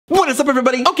What is up,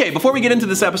 everybody? Okay, before we get into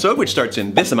this episode, which starts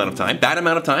in this amount of time, that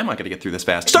amount of time, I gotta get through this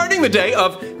fast. Starting the day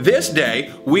of this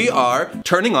day, we are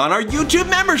turning on our YouTube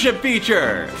membership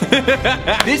feature.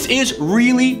 This is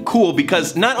really cool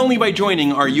because not only by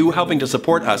joining are you helping to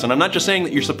support us, and I'm not just saying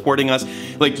that you're supporting us,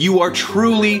 like you are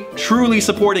truly, truly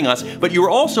supporting us, but you're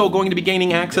also going to be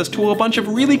gaining access to a bunch of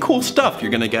really cool stuff.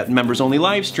 You're gonna get members-only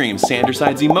live streams,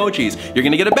 Sandersides emojis, you're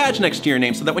gonna get a badge next to your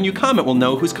name so that when you comment, we'll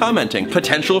know who's commenting.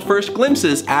 Potential first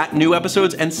glimpses at new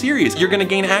episodes and series. You're gonna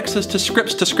gain access to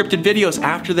scripts to scripted videos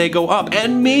after they go up,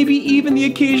 and maybe even the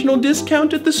occasional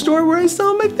discount at the store where I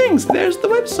sell my things. There's the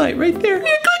website right there. You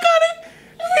click on it,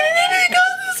 and it goes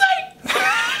to the site.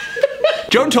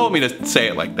 Joan told me to say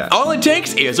it like that. All it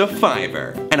takes is a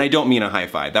 $5. And I don't mean a high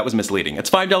five, that was misleading. It's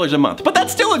 $5 a month, but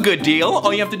that's still a good deal.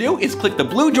 All you have to do is click the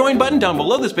blue join button down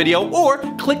below this video or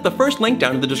click the first link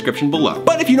down in the description below.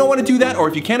 But if you don't want to do that or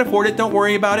if you can't afford it, don't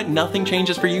worry about it. Nothing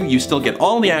changes for you. You still get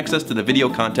all the access to the video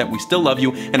content. We still love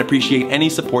you and appreciate any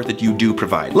support that you do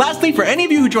provide. Lastly, for any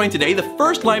of you who joined today, the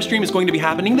first live stream is going to be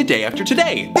happening the day after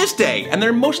today, this day, and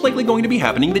they're most likely going to be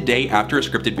happening the day after a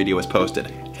scripted video is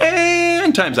posted.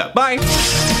 And time's up. Bye.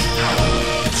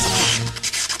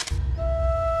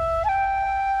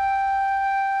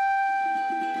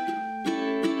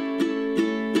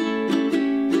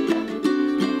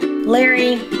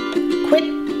 Larry, quit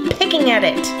picking at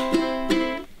it.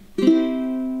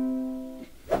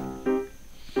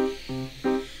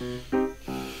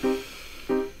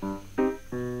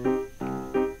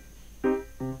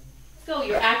 So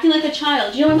you're acting like a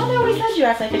child. You know, my mother always says you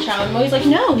act like a child. I'm always like,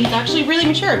 no, he's actually really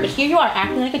mature. But here you are,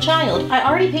 acting like a child. I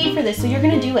already paid for this, so you're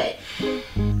gonna do it.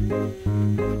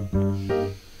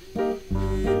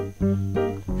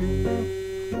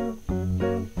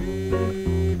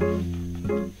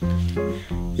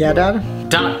 Yeah, Dad?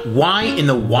 Dad, why in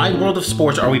the wide world of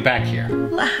sports are we back here?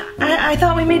 I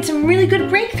thought we made some really good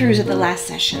breakthroughs at the last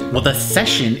session. Well, the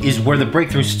session is where the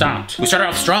breakthrough stopped. We started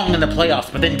off strong in the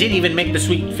playoffs, but then didn't even make the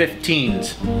Sweet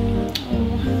 15s.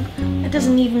 Oh, that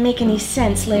doesn't even make any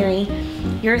sense, Larry.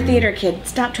 You're a theater kid.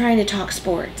 Stop trying to talk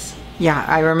sports. Yeah,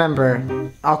 I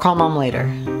remember. I'll call Mom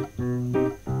later.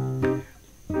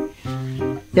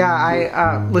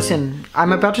 Yeah, listen,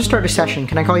 I'm about to start a session.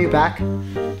 Can I call you back?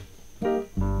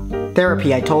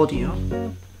 Therapy, I told you.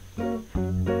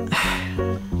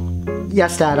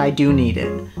 Yes, Dad, I do need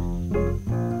it.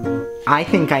 I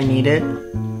think I need it.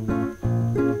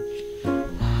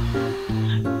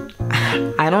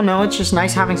 I don't know, it's just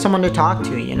nice having someone to talk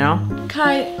to, you know?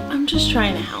 Kai, I'm just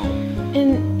trying to help.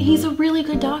 And he's a really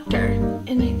good doctor.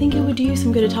 And I think it would do you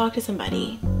some good to talk to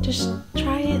somebody. Just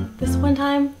try it this one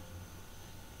time.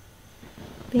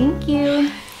 Thank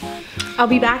you. I'll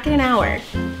be back in an hour.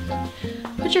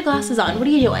 Put your glasses on. What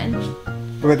are you doing?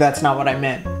 But that's not what I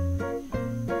meant.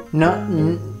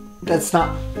 No, that's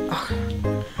not...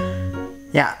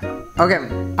 Yeah, okay,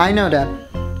 I know, Dad.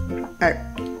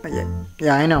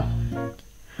 Yeah, I know.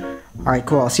 Alright,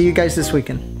 cool, I'll see you guys this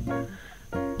weekend.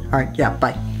 Alright, yeah,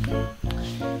 bye.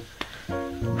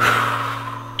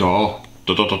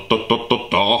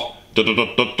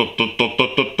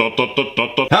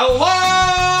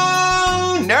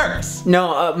 Hello, nurse.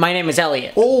 No, my name is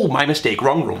Elliot. Oh, my mistake,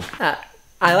 wrong room.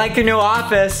 I like your new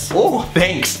office. Oh,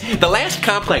 thanks. The last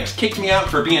complex kicked me out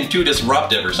for being too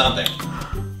disruptive or something.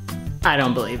 I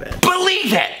don't believe it.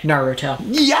 Believe it! Naruto.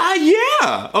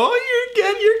 Yeah. Oh,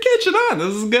 you're catching on.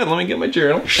 This is good. Let me get my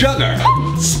journal. Sugar,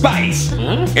 spice,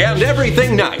 and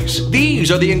everything nice.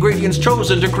 These are the ingredients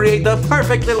chosen to create the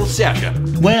perfect little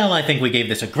session. Well, I think we gave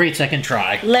this a great second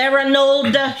try.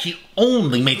 Laranold. He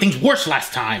only made things worse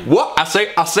last time. What? I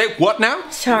say what now?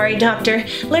 Sorry, Doctor.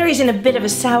 Larry's in a bit of a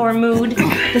sour mood.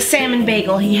 The salmon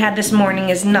bagel he had this morning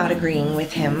is not agreeing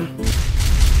with him.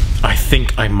 I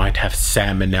think I might have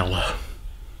salmonella.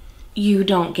 You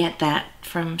don't get that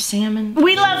from salmon?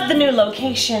 We love the new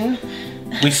location.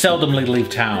 We seldomly leave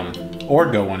town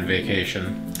or go on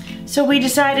vacation. So we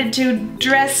decided to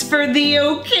dress for the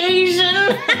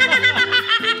occasion.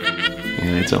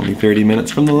 And it's only 30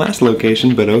 minutes from the last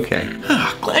location, but okay.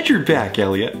 Glad you're back,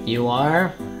 Elliot. You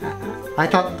are? I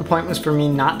thought the point was for me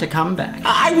not to come back.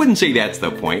 I wouldn't say that's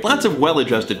the point. Lots of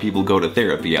well-adjusted people go to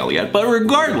therapy, Elliot, but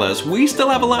regardless, we still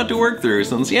have a lot to work through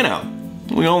since, you know,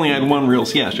 we only had one real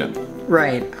session.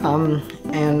 Right,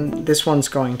 and this one's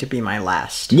going to be my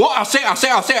last. What? I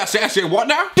say, what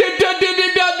now?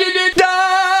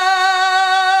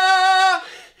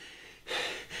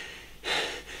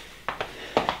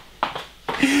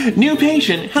 New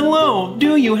patient, hello,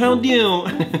 how do?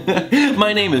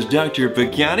 My name is Dr.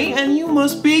 Picani, and you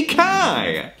must be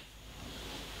Kai.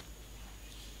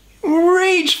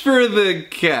 Reach for the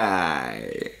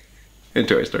Kai. in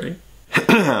Toy Story.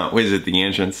 Was it the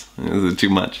entrance? Is it too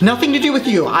much? Nothing to do with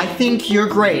you. I think you're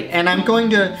great, and I'm going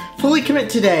to fully commit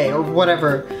today, or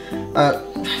whatever.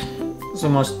 It's the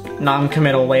most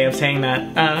non-committal way of saying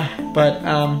that.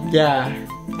 Yeah.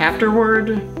 Afterward,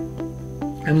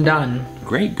 I'm done.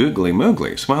 Great googly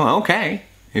mooglies. Well, okay.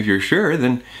 If you're sure,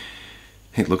 then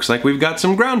it looks like we've got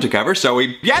some ground to cover, so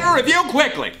we better review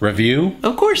quickly. Review?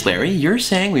 Of course, Larry. You're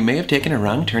saying we may have taken a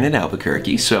wrong turn at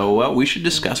Albuquerque, so we should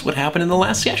discuss what happened in the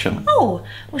last session. Oh,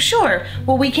 well, sure.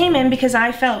 Well, we came in because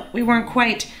I felt we weren't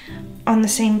quite on the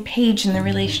same page in the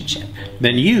relationship.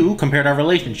 Then you compared our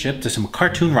relationship to some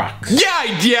cartoon rocks. Yeah,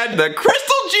 I did! The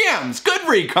crystal gems! Good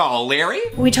recall, Larry!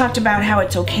 We talked about how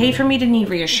it's okay for me to need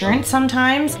reassurance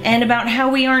sometimes, and about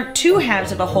how we aren't two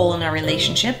halves of a whole in our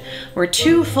relationship. We're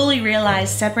two fully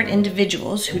realized separate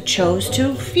individuals who chose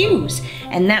to fuse,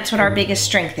 and that's what our biggest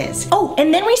strength is. Oh,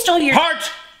 and then we stole your—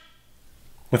 Heart!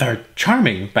 With our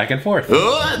charming back and forth.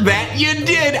 Oh, that you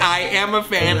did! I am a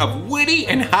fan of witty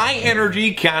and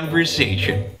high-energy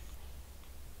conversation.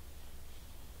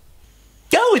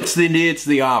 Oh, it's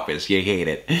the Office. You hate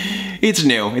it. It's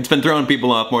new. It's been throwing people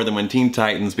off more than when Teen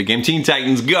Titans became Teen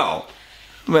Titans Go.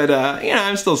 But,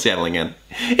 I'm still settling in.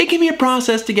 It can be a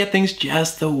process to get things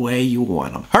just the way you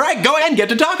want them. All right, go ahead and get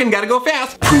to talking. Gotta go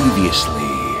fast. Previously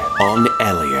on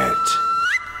Elliot.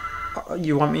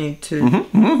 You want me to?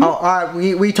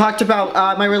 We talked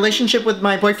about my relationship with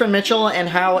my boyfriend Mitchell and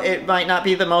how it might not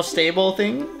be the most stable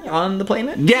thing on the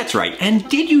planet. That's right. And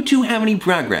did you two have any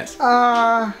progress?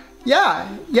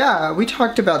 Yeah, we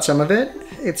talked about some of it.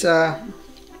 It's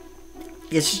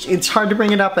hard to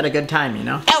bring it up at a good time, you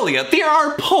know? Elliot, there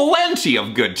are plenty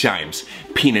of good times.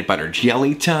 Peanut butter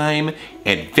jelly time,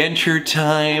 adventure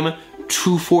time,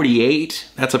 248.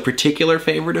 That's a particular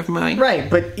favorite of mine. Right,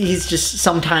 but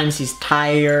sometimes he's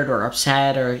tired or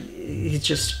upset or he's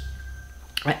just,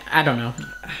 I don't know.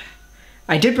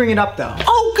 I did bring it up though.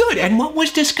 Oh, good. And what was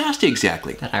discussed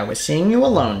exactly? That I was seeing you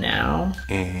alone now.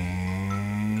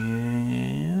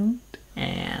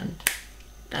 And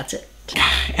that's it.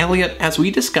 Elliot, as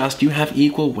we discussed, you have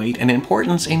equal weight and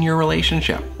importance in your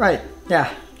relationship. Right,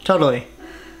 yeah, totally.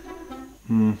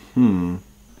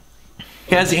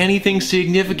 Has anything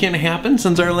significant happened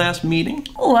since our last meeting?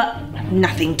 Oh,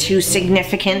 nothing too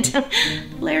significant.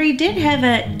 Larry did have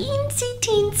a eensy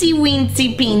teensy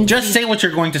weensy peensy. Just say what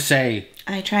you're going to say.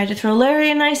 I tried to throw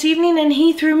Larry a nice evening and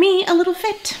he threw me a little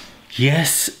fit.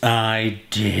 Yes, I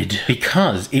did.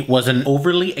 Because it was an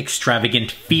overly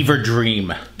extravagant fever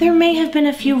dream. There may have been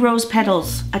a few rose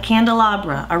petals, a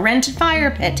candelabra, a rented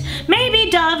fire pit.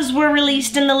 Maybe doves were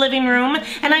released in the living room,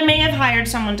 and I may have hired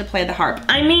someone to play the harp.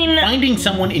 I mean... Finding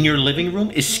someone in your living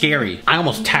room is scary. I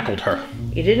almost tackled her.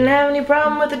 You didn't have any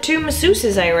problem with the two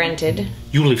masseuses I rented.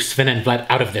 You leave Sven and Vlad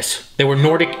out of this. They were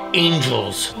Nordic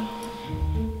angels.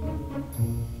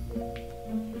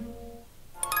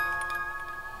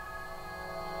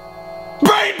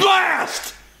 Brain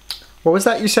blast! What was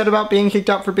that you said about being kicked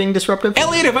out for being disruptive?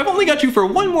 Elliot, if I've only got you for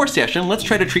one more session, let's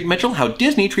try to treat Mitchell how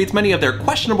Disney treats many of their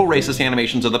questionable racist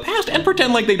animations of the past and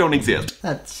pretend like they don't exist.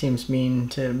 That seems mean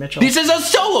to Mitchell. This is a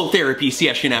solo therapy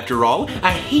session after all.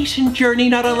 A hastened journey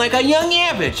not unlike a young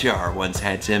avatar once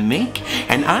had to make.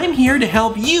 And I'm here to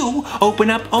help you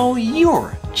open up all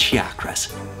your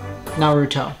chakras.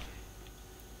 Naruto.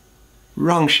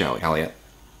 Wrong show, Elliot.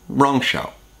 Wrong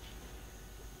show.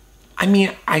 I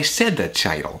mean, I said the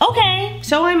title. Okay,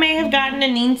 so I may have gotten a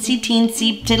neensy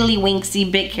teensy tiddly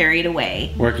winksy bit carried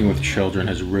away. Working with children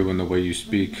has ruined the way you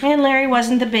speak. And Larry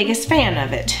wasn't the biggest fan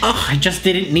of it. Ugh, I just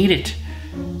didn't need it.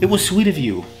 It was sweet of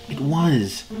you. It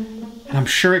was. And I'm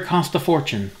sure it cost a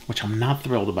fortune, which I'm not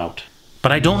thrilled about.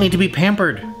 But I don't need to be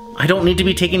pampered. I don't need to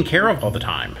be taken care of all the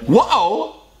time.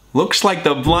 Whoa! Looks like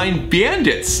the blind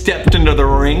bandit stepped into the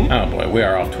ring. Oh boy, we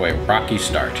are off to a rocky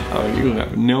start. Oh, you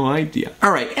have no idea.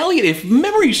 All right, Elliot, if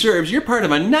memory serves, you're part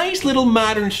of a nice little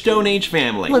modern Stone Age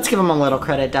family. Let's give them a little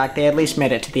credit, Doc. They at least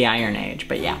made it to the Iron Age,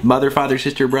 but yeah. Mother, father,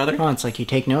 sister, brother? Oh, it's like you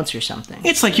take notes or something.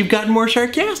 It's like you've gotten more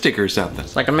sarcastic or something.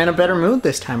 It's like I'm in a better mood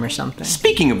this time or something.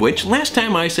 Speaking of which, last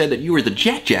time I said that you were the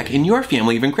Jack in your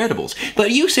family of Incredibles,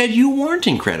 but you said you weren't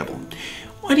incredible.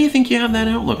 Why do you think you have that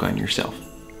outlook on yourself?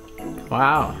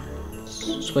 Wow.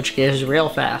 Switch gears real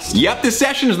fast. Yep, this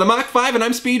session is the Mach 5 and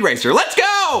I'm Speed Racer. Let's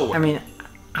go! I mean,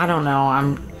 I don't know.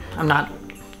 I'm not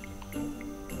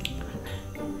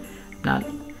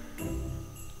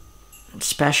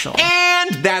special.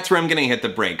 And that's where I'm gonna hit the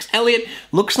brakes. Elliot,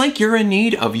 looks like you're in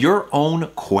need of your own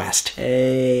quest.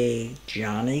 A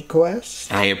Johnny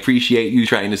quest? I appreciate you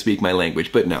trying to speak my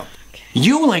language, but no. Okay.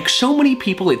 You, like so many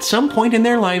people at some point in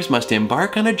their lives, must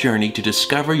embark on a journey to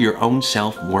discover your own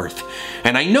self-worth.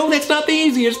 And I know that's not the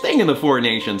easiest thing in the Four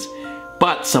Nations,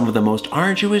 but some of the most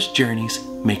arduous journeys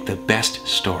make the best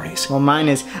stories. Well, mine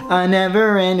is a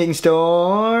never-ending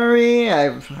story. I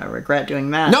regret doing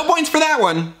that. No points for that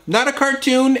one. Not a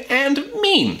cartoon and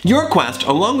mean. Your quest,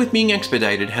 along with being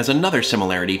expedited, has another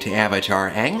similarity to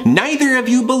Avatar, Aang. Neither of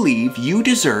you believe you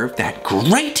deserve that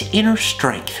great inner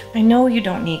strength. I know you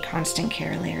don't need constant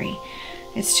care, Larry.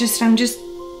 It's just,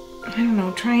 I don't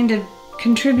know, trying to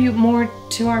contribute more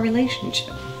to our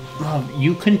relationship. Love,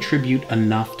 you contribute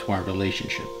enough to our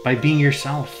relationship by being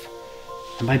yourself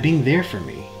and by being there for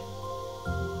me.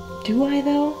 Do I,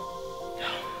 though?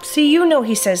 See, you know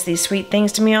he says these sweet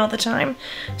things to me all the time.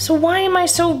 So why am I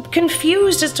so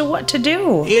confused as to what to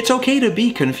do? It's okay to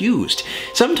be confused.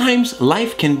 Sometimes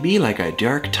life can be like a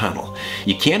dark tunnel.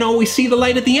 You can't always see the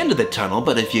light at the end of the tunnel,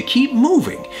 but if you keep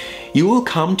moving, you will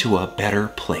come to a better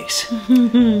place.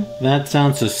 That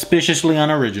sounds suspiciously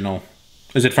unoriginal.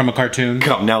 Is it from a cartoon?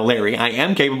 Come now, Larry, I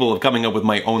am capable of coming up with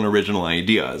my own original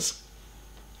ideas.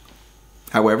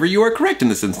 However, you are correct in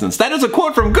this instance. That is a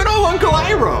quote from good old Uncle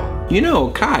Iroh. You know,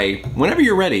 Kai, whenever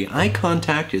you're ready, eye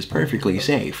contact is perfectly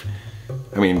safe.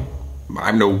 I mean,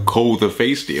 I'm no Ko the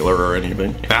face dealer or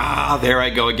anything. Ah, there I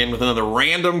go again with another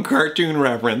random cartoon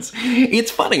reference. It's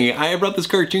funny, I brought this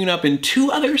cartoon up in 2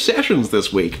 other sessions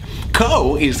this week.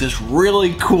 Ko is this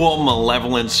really cool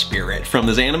malevolent spirit from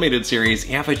this animated series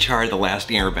Avatar: The Last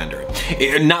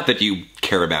Airbender. Not that you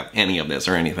care about any of this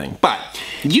or anything, but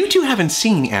you two haven't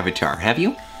seen Avatar, have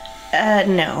you?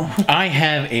 No. I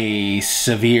have a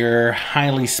severe,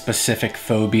 highly specific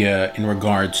phobia in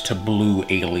regards to blue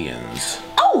aliens.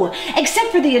 Oh,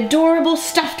 except for the adorable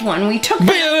stuffed one we took.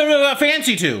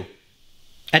 Fancy to.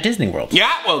 At Disney World.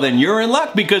 Yeah, well then you're in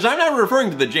luck because I'm not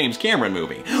referring to the James Cameron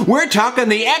movie. We're talking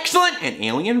the excellent and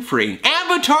alien-free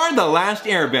Avatar: The Last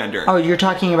Airbender. Oh, you're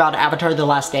talking about Avatar: The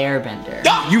Last Airbender.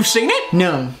 Oh, you've seen it?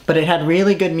 No, but it had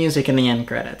really good music in the end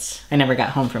credits. I never got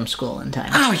home from school in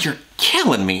time. Oh, you're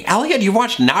killing me. Elliot, you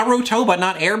watched Naruto but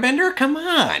not Airbender? Come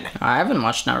on. I haven't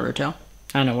watched Naruto.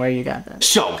 I don't know where you got that.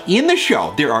 So, in the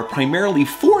show, there are primarily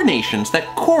 4 nations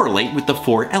that correlate with the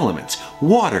 4 elements: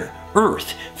 water,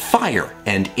 earth, fire,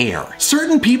 and air.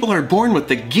 Certain people are born with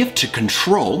the gift to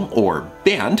control, or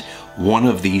bend, one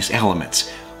of these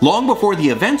elements. Long before the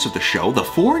events of the show, the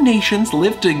 4 nations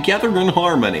lived together in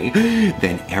harmony.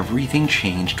 Then everything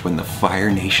changed when the Fire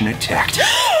Nation attacked.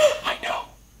 I know,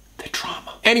 the drama.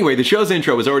 Anyway, the show's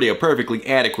intro is already a perfectly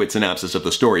adequate synopsis of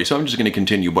the story, so I'm just going to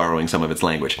continue borrowing some of its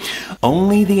language.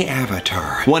 Only the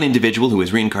Avatar, one individual who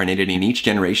is reincarnated in each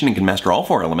generation and can master all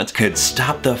 4 elements, could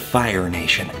stop the Fire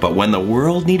Nation. But when the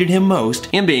world needed him most,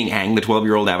 him being Aang, the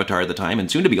 12-year-old Avatar at the time, and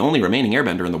soon to be only remaining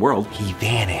Airbender in the world, he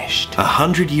vanished.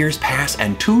 100 years pass,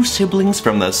 and 2 siblings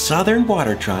from the Southern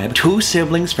Water Tribe, 2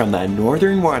 siblings from the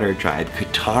Northern Water Tribe,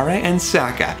 Katara and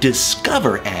Sokka,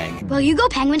 discover Aang. Will you go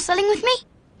penguin sledding with me?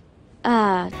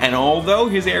 And although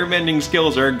his airbending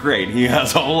skills are great, he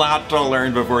has a lot to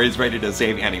learn before he's ready to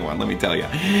save anyone, let me tell you.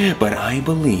 But I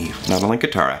believe, not only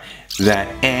Katara, that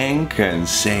Aang can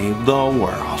save the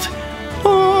world.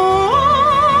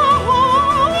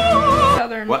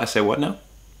 Southern. What? I say what now?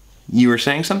 You were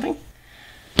saying something?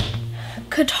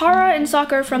 Katara and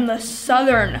Sokka are from the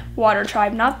Southern Water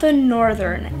Tribe, not the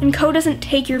Northern. And Ko doesn't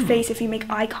take your face if you make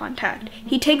eye contact.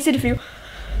 He takes it if you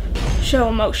show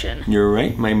emotion. You're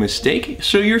right, my mistake.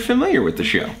 So you're familiar with the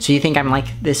show. So you think I'm like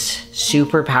this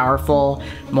super powerful,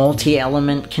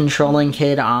 multi-element controlling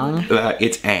kid, Aang?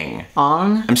 It's Aang.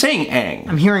 Aang? I'm saying Aang.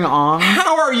 I'm hearing Aang.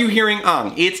 How are you hearing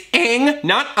Aang? It's Aang,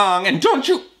 not Aang, and don't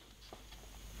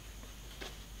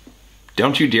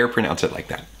you dare pronounce it like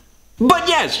that. But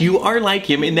yes, you are like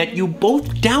him in that you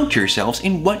both doubt yourselves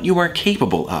in what you are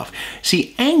capable of.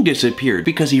 See, Aang disappeared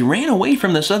because he ran away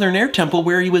from the Southern Air Temple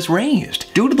where he was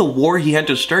raised. Due to the war, he had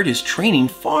to start his training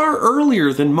far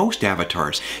earlier than most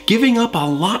avatars, giving up a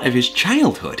lot of his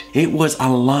childhood. It was a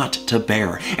lot to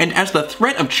bear, and as the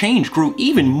threat of change grew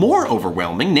even more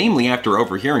overwhelming, namely after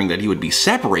overhearing that he would be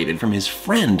separated from his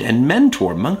friend and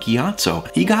mentor, Monkey Otso,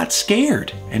 he got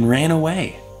scared and ran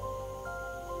away.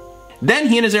 Then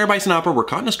he and his air bison opera were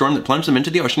caught in a storm that plunged them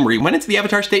into the ocean, where he went into the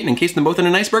Avatar state and encased them both in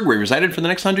an iceberg where he resided for the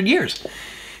next 100 years.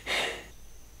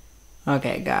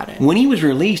 Okay, got it. When he was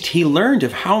released, he learned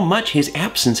of how much his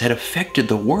absence had affected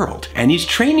the world, and his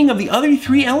training of the other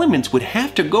 3 elements would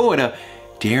have to go at a,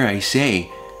 dare I say,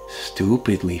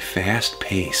 stupidly fast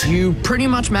pace. You pretty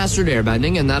much mastered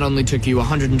airbending, and that only took you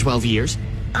 112 years.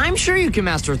 I'm sure you can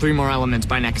master 3 more elements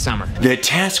by next summer. The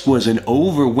task was an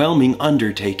overwhelming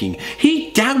undertaking.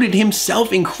 He doubted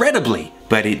himself incredibly.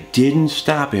 but it didn't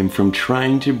stop him from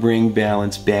trying to bring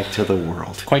balance back to the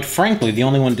world. Quite frankly, the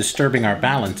only one disturbing our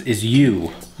balance is you.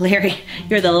 Larry,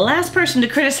 you're the last person to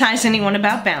criticize anyone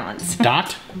about balance.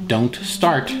 Dot, don't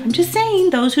start. I'm just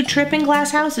saying, those who trip in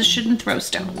glass houses shouldn't throw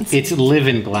stones. It's live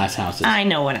in glass houses. I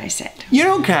know what I said. You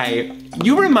know, Kai,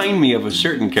 you remind me of a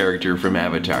certain character from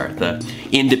Avatar. The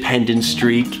independent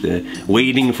streak, the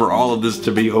waiting for all of this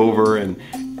to be over, and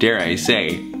dare I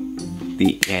say,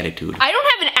 the attitude. I don't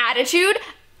have an attitude.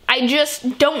 I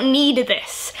just don't need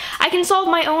this. I can solve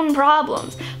my own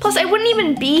problems. Plus, I wouldn't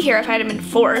even be here if I hadn't been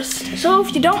forced. So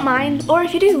if you don't mind, or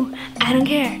if you do, I don't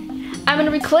care. I'm gonna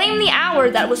reclaim the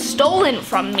hour that was stolen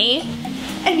from me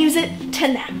and use it to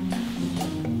nap.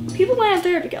 People went on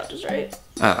therapy couches, right?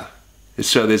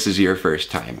 So this is your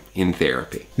first time in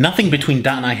therapy. Nothing between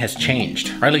Dot and I has changed,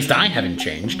 or at least I haven't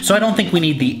changed, so I don't think we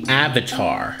need the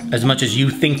avatar as much as you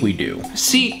think we do.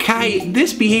 See, Kai,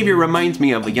 this behavior reminds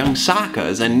me of young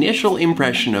Sokka's initial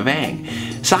impression of Aang.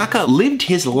 Sokka lived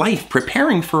his life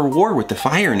preparing for a war with the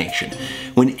Fire Nation.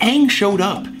 When Aang showed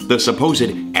up, the supposed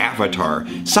avatar,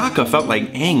 Sokka felt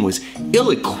like Aang was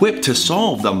ill-equipped to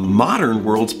solve the modern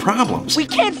world's problems. We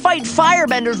can't fight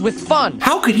firebenders with fun.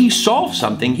 How could he solve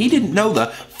something he didn't know the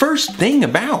first thing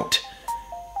about?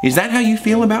 Is that how you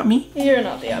feel about me? You're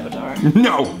not the avatar.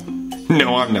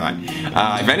 No, I'm not.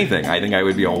 If anything, I think I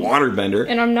would be a waterbender.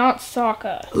 And I'm not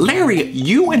Sokka. Larry,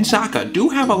 you and Sokka do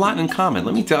have a lot in common,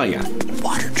 let me tell you.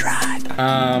 Water tribe.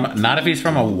 Not if he's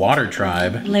from a water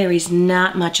tribe. Larry's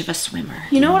not much of a swimmer.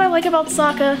 You know what I like about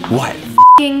Sokka? What?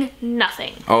 F***ing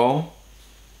nothing. Oh?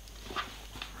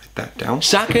 Write that down.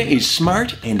 Sokka is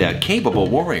smart and a capable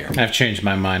warrior. I've changed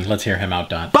my mind. Let's hear him out,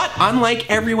 Dot. But unlike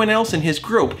everyone else in his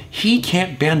group, he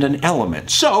can't bend an element.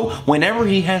 So, whenever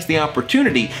he has the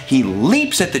opportunity, he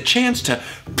leaps at the chance to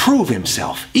prove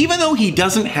himself. Even though he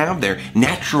doesn't have their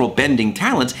natural bending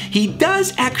talents, he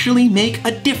does actually make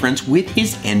a difference with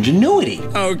his ingenuity.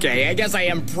 Okay, I guess I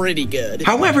am pretty good.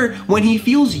 However, when he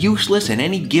feels useless in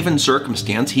any given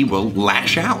circumstance, he will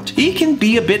lash out. He can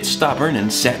be a bit stubborn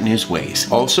and set in his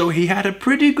ways. Also, he had a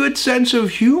pretty good sense of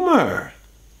humor.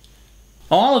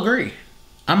 I'll agree.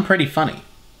 I'm pretty funny.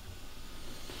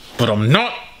 But I'm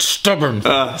not stubborn.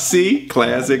 See?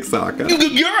 Classic Sokka.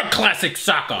 You're a classic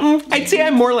Sokka. I'd say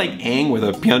I'm more like Aang with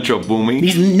a Piancho Boomy.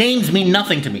 These names mean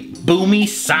nothing to me. Boomy,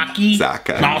 Saki.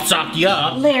 Sokka. I'll sock you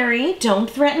up. Larry, don't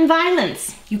threaten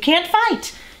violence. You can't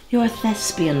fight. You're a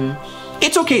thespian.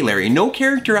 It's okay, Larry. No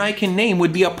character I can name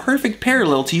would be a perfect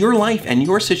parallel to your life and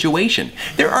your situation.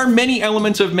 There are many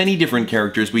elements of many different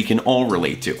characters we can all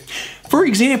relate to. For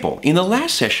example, in the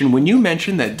last session when you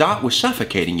mentioned that Dot was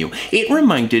suffocating you, it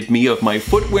reminded me of my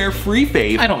footwear-free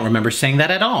fave. I don't remember saying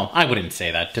that at all. I wouldn't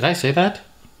say that. Did I say that?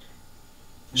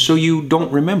 So you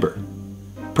don't remember?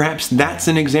 Perhaps that's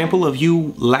an example of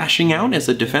you lashing out as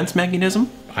a defense mechanism?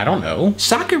 I don't know.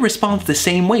 Sokka responds the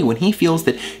same way when he feels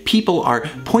that people are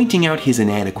pointing out his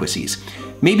inadequacies.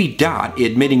 Maybe Dot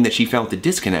admitting that she felt the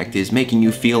disconnect is making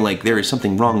you feel like there is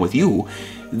something wrong with you,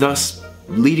 thus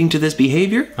leading to this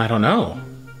behavior? I don't know.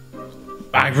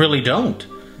 I really don't.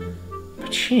 But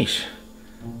sheesh.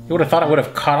 You would have thought I would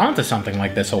have caught on to something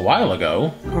like this a while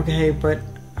ago. Okay, but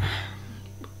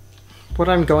what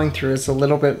I'm going through is a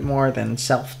little bit more than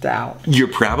self-doubt. You're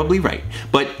probably right.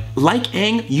 But like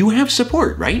Aang, you have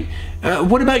support, right?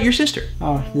 What about your sister?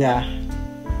 Oh, yeah.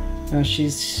 No,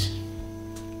 she's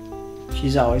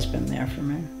always been there for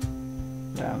me.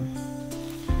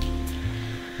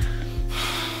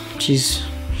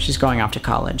 She's going off to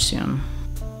college soon.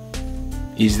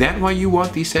 Is that why you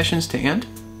want these sessions to end?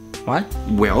 What?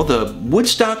 Well, the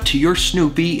Woodstock to your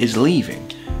Snoopy is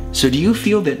leaving. So do you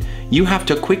feel that you have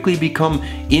to quickly become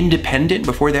independent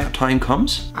before that time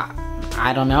comes?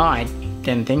 I don't know. I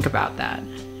didn't think about that.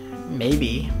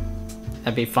 Maybe.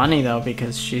 That'd be funny though,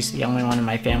 because she's the only one in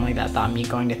my family that thought me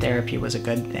going to therapy was a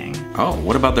good thing. Oh,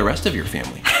 what about the rest of your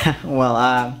family? Well,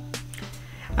 I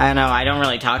don't know. I don't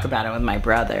really talk about it with my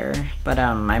brother, but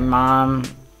my mom,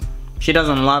 she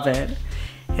doesn't love it.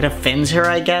 It offends her,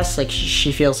 I guess. Like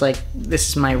she feels like this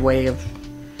is my way of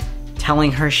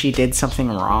telling her she did something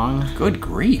wrong. Good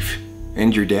grief.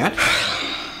 And your dad?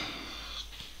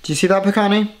 Do you see that,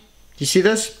 Picani? Do you see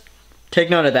this? Take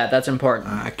note of that. That's important.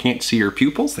 I can't see your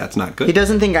pupils. That's not good. He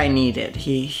doesn't think I need it.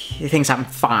 He thinks I'm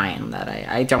fine, that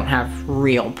I don't have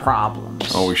real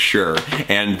problems. Oh, sure.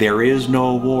 And there is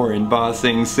no war in Ba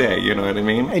Sing Se, you know what I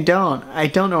mean? I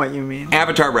don't know what you mean.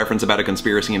 Avatar reference about a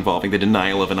conspiracy involving the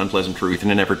denial of an unpleasant truth in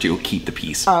an effort to keep the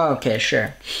peace. Oh, okay,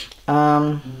 sure.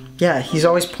 Yeah, he's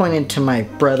always pointed to my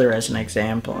brother as an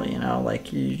example, you know,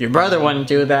 like, your brother wouldn't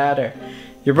do that, or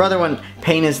Your brother wouldn't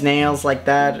paint his nails like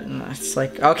that. And it's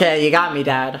like, okay, you got me,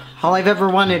 Dad. All I've ever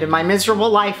wanted in my miserable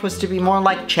life was to be more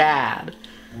like Chad.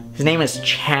 His name is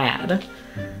Chad.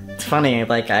 It's funny,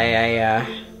 like,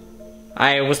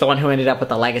 I was the one who ended up with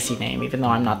the legacy name, even though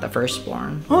I'm not the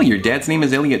firstborn. Oh, your dad's name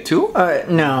is Elliot too?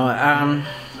 No,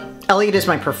 Elliot is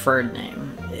my preferred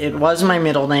name. It was my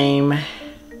middle name.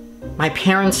 My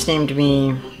parents named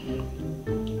me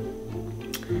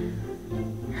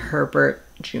Herbert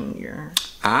Jr.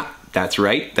 Ah, that's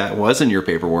right. That was in your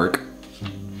paperwork.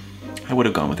 I would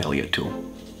have gone with Elliot too.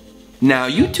 Now,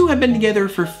 you two have been together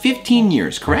for 15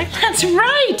 years, correct? That's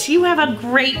right! You have a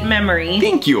great memory.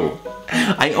 Thank you.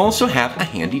 I also have a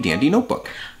handy-dandy notebook.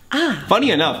 Ah. Funny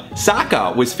enough,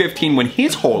 Sokka was 15 when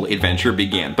his whole adventure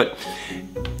began, but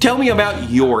tell me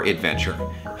about your adventure.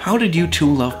 How did you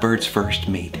two lovebirds first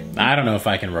meet? I don't know if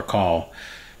I can recall.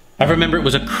 I remember it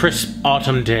was a crisp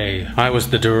autumn day. I was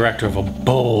the director of a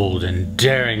bold and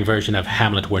daring version of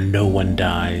Hamlet where no one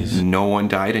dies. No one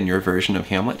died in your version of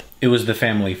Hamlet? It was the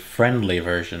family-friendly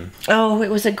version. Oh,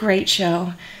 it was a great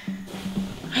show.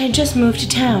 I had just moved to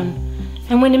town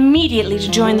and went immediately to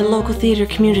join the local theater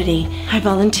community. I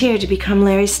volunteered to become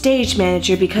Larry's stage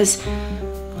manager because,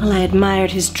 well, I admired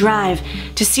his drive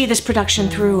to see this production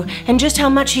through and just how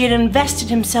much he had invested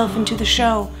himself into the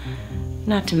show.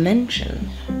 Not to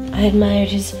mention, I admired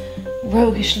his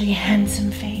roguishly handsome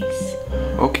face.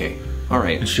 Okay, all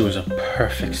right. And she was a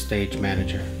perfect stage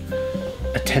manager.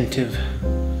 Attentive,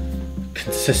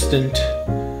 consistent,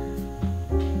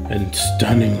 and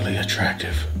stunningly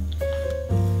attractive.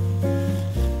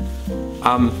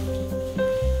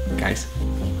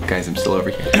 Guys, I'm still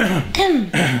over here.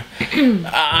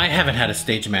 I haven't had a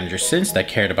stage manager since that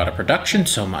cared about a production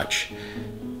so much.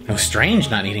 It was strange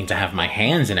not needing to have my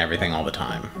hands in everything all the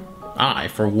time. I,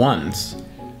 for once,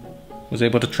 was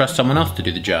able to trust someone else to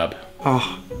do the job.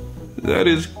 Oh, that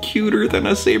is cuter than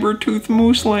a saber-toothed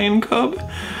moose lion cub.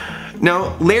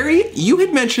 Now, Larry, you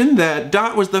had mentioned that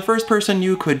Dot was the first person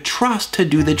you could trust to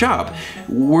do the job.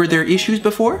 Were there issues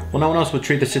before? Well, no one else would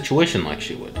treat the situation like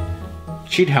she would.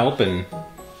 She'd help and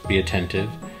be attentive,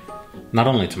 not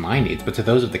only to my needs, but to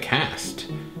those of the cast.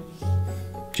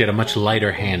 She had a much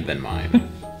lighter hand than mine.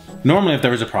 Normally, if there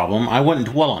was a problem, I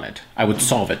wouldn't dwell on it. I would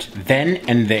solve it, then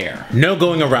and there. No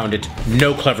going around it,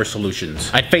 no clever solutions.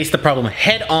 I'd face the problem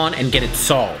head on and get it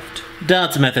solved.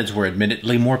 Dot's methods were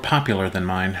admittedly more popular than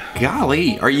mine.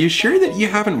 Golly, are you sure that you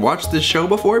haven't watched this show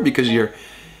before? Because you're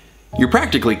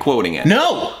practically quoting it.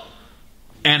 No!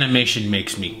 Animation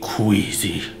makes me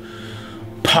queasy.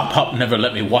 Pop-Pop never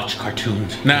let me watch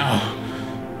cartoons. Now,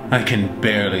 I can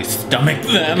barely stomach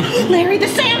them. Larry the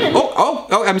salmon!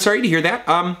 Oh, I'm sorry to hear that.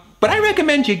 But I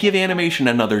recommend you give animation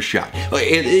another shot, at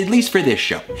least for this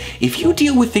show. If you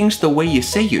deal with things the way you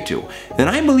say you do, then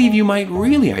I believe you might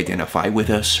really identify with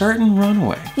a certain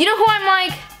runaway. You know who I'm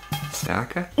like?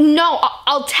 Sokka? No,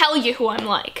 I'll tell you who I'm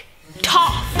like.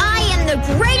 Toph. I am the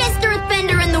greatest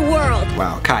earthbender in the world.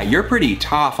 Wow, Kai, you're pretty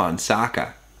tough on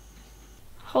Sokka.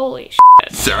 Holy shit.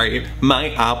 Sorry, my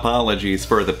apologies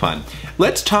for the pun.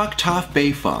 Let's talk Toph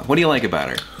Beifong. What do you like about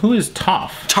her? Who is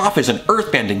Toph? Toph is an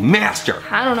earthbending master.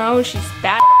 I don't know, she's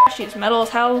bad, she's metal as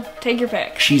hell, take your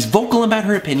pick. She's vocal about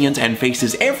her opinions and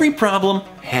faces every problem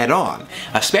head on,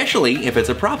 especially if it's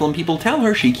a problem people tell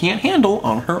her she can't handle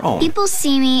on her own. People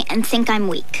see me and think I'm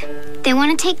weak. They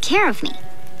want to take care of me,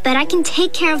 but I can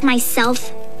take care of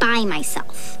myself by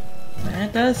myself.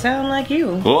 That does sound like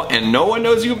you. Well, and no one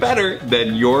knows you better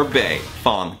than your bae,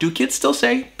 Fong. Do kids still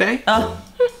say bae? Oh,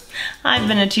 I've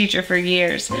been a teacher for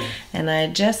years, and I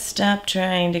just stopped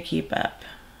trying to keep up.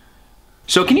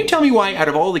 So can you tell me why, out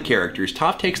of all the characters,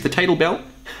 Toph takes the title belt?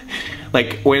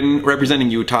 Like, when representing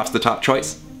you, Toph's the top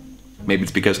choice? Maybe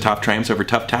it's because Toph triumphs over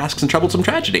tough tasks and troublesome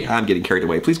tragedy. I'm getting carried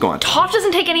away. Please go on. Toph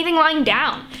doesn't take anything lying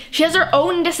down. She has her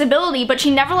own disability, but she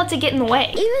never lets it get in the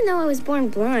way. Even though I was born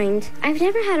blind, I've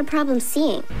never had a problem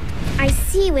seeing. I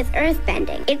see with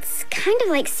earthbending. It's kind of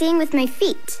like seeing with my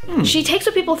feet. She takes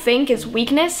what people think is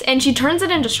weakness and she turns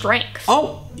it into strength.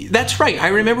 Oh, that's right. I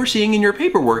remember seeing in your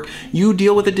paperwork you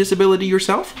deal with a disability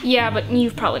yourself? Yeah, but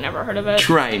you've probably never heard of it.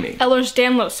 Try me.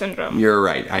 Ehlers-Danlos syndrome. You're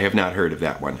right. I have not heard of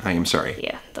that one. I am sorry.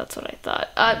 Yeah, that's what I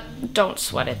thought. Don't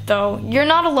sweat it though. You're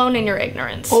not alone in your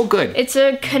ignorance. Oh, good. It's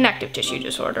a connective tissue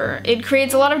disorder. It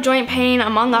creates a lot of joint pain,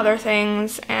 among other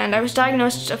things, and I was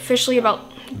diagnosed officially about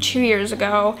 2 years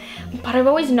ago, but I've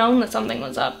always known that something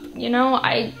was up. You know,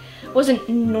 I wasn't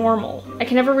normal. I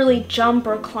can never really jump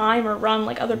or climb or run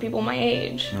like other people my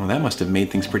age. Well, that must have made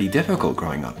things pretty difficult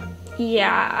growing up.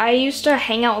 Yeah, I used to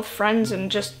hang out with friends and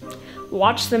just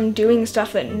watch them doing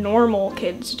stuff that normal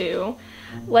kids do.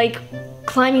 Like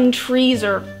climbing trees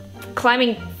or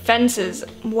climbing fences,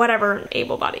 whatever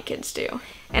able-bodied kids do.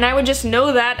 And I would just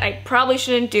know that I probably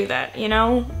shouldn't do that, you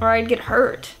know, or I'd get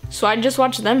hurt. So I'd just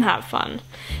watch them have fun.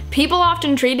 People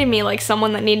often treated me like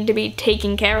someone that needed to be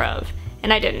taken care of,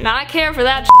 and I did not care for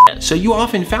that shit. So you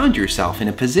often found yourself in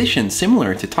a position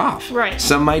similar to Toph. Right.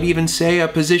 Some might even say a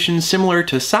position similar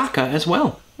to Sokka as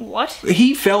well. What?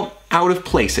 He felt out of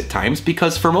place at times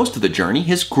because for most of the journey,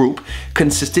 his group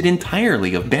consisted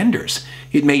entirely of benders.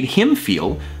 It made him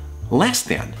feel less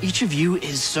than. Each of you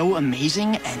is so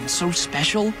amazing and so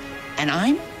special, and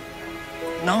I'm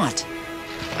not.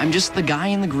 I'm just the guy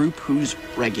in the group who's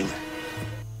regular.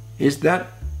 Is that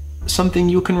something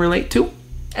you can relate to?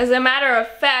 As a matter of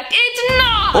fact, it's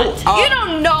not! You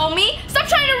don't know me! Stop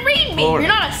trying to read me! You're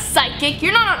not a psychic,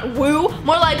 you're not a woo,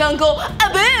 more like Uncle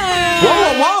Abu!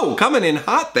 Whoa, whoa, whoa! Coming in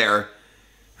hot there.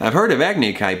 I've heard of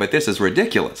Agni Kai, but this is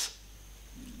ridiculous.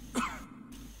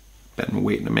 Been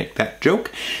waiting to make that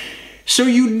joke. So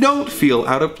you don't feel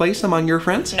out of place among your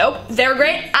friends? Nope, they're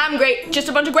great, I'm great. Just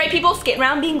a bunch of great people skating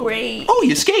around being great. Oh,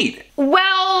 you skate?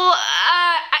 Well,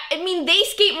 I mean, they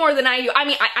skate more than I do. I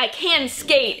mean, I can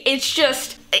skate. It's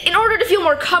just, in order to feel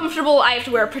more comfortable, I have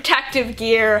to wear protective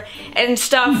gear and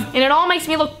stuff, and it all makes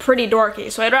me look pretty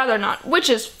dorky, so I'd rather not, which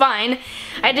is fine.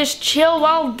 I just chill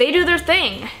while they do their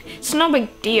thing. It's no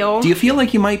big deal. Do you feel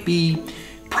like you might be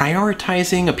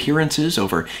prioritizing appearances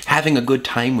over having a good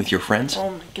time with your friends?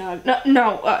 Oh my god.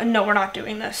 No, we're not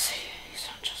doing this. You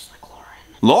sound just like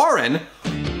Lauren. Lauren?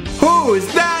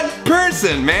 Who's that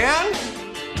person, man?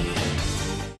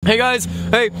 Hey guys,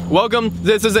 hey, welcome.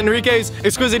 This is Enrique's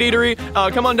Exquisite Eatery.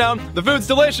 Come on down, the food's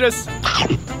delicious.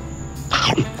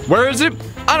 Where is it?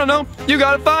 I don't know, you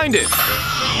gotta find it.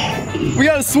 We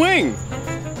gotta swing.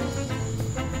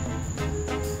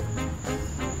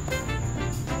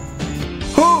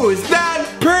 Who's that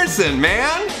person,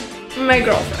 man? My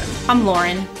girlfriend. I'm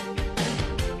Lauren.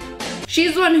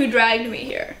 She's the one who dragged me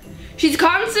here. She's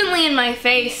constantly in my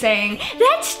face saying,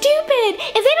 "That's stupid!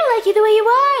 If they don't like you the way you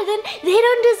are, then they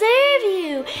don't deserve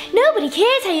you. Nobody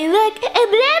cares how you look, blah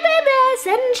blah blah,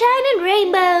 sunshine and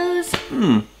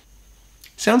rainbows."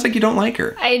 Sounds like you don't like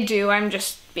her. I do, I'm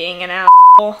just being an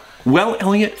asshole. Well,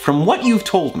 Elliot, from what you've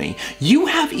told me, you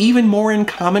have even more in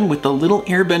common with the little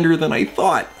airbender than I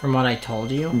thought. From what I told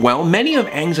you? Well, many of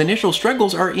Aang's initial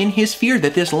struggles are in his fear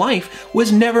that this life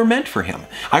was never meant for him.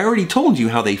 I already told you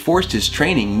how they forced his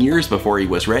training years before he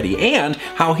was ready, and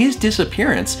how his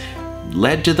disappearance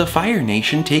led to the Fire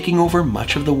Nation taking over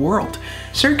much of the world.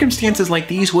 Circumstances like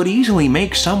these would easily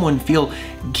make someone feel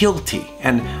guilty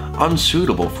and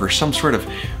unsuitable for some sort of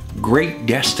great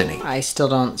destiny. I still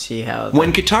don't see how.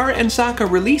 When Katara and Sokka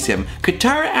release him,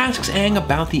 Katara asks Aang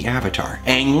about the Avatar.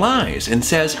 Aang lies and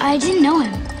says, I didn't know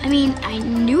him. I mean, I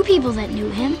knew people that knew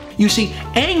him. You see,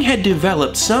 Aang had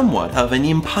developed somewhat of an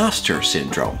imposter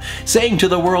syndrome, saying to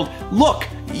the world, look,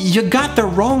 you got the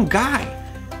wrong guy.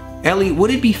 Ellie,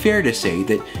 would it be fair to say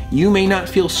that you may not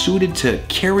feel suited to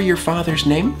carry your father's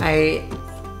name?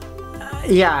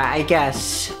 Yeah, I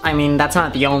guess. I mean, that's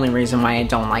not the only reason why I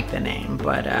don't like the name,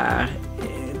 but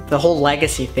the whole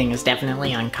legacy thing is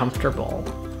definitely uncomfortable.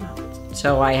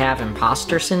 So I have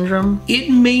imposter syndrome?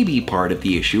 It may be part of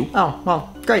the issue. Oh,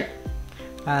 well, great.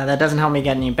 That doesn't help me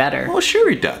get any better. Well, sure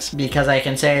it does. Because I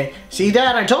can say, see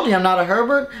Dad, I told you I'm not a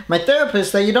Herbert. My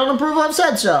therapist that you don't approve of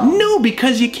said so. No,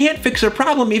 because you can't fix a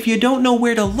problem if you don't know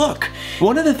where to look.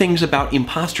 One of the things about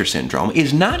imposter syndrome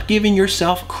is not giving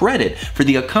yourself credit for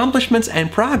the accomplishments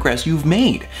and progress you've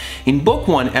made. In Book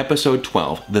 1, Episode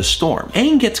 12, The Storm,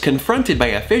 Aang gets confronted by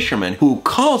a fisherman who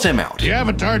calls him out. The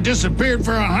Avatar disappeared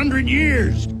for 100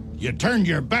 years. You turned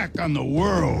your back on the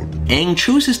world. Aang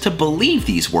chooses to believe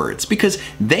these words because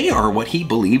they are what he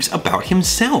believes about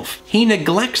himself. He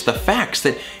neglects the facts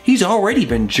that he's already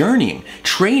been journeying,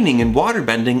 training in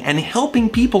waterbending, and helping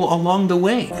people along the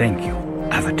way. Thank you,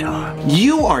 Avatar.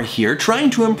 You are here trying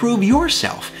to improve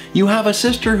yourself. You have a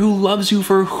sister who loves you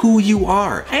for who you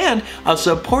are, and a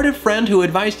supportive friend who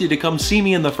advised you to come see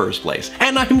me in the first place.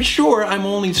 And I'm sure I'm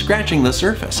only scratching the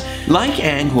surface. Like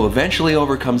Aang, who eventually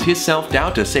overcomes his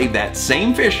self-doubt to save that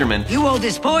same fisherman, You owe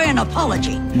this boy an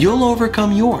apology. you'll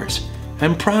overcome yours,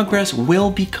 and progress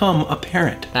will become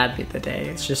apparent. That'd be the day.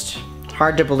 It's just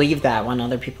hard to believe that when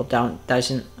other people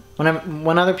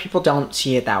when other people don't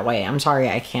see it that way. I'm sorry,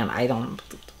 I can't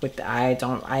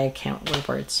with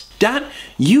words. Dad,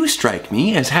 you strike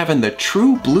me as having the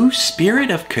true blue spirit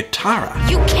of Katara.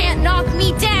 You can't knock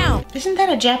me down. Isn't that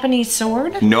a Japanese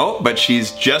sword? No, but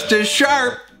she's just as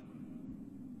sharp.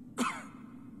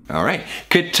 All right.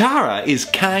 Katara is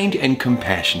kind and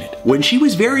compassionate. When she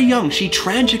was very young, she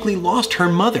tragically lost her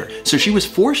mother, so she was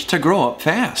forced to grow up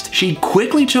fast. She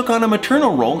quickly took on a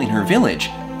maternal role in her village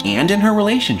and in her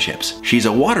relationships. She's a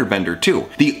waterbender too,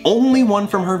 the only one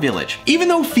from her village. Even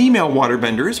though female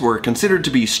waterbenders were considered to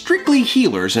be strictly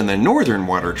healers in the northern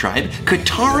water tribe,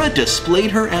 Katara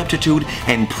displayed her aptitude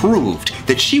and proved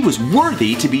that she was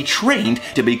worthy to be trained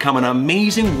to become an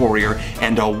amazing warrior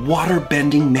and a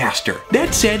waterbending master.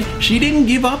 That said, she didn't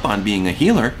give up on being a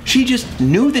healer. She just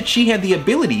knew that she had the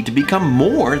ability to become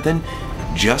more than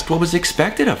just what was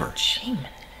expected of her.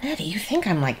 Nettie, you think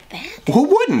I'm like that? Who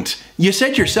wouldn't? You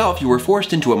said yourself you were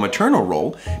forced into a maternal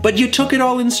role, but you took it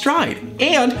all in stride.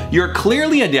 And you're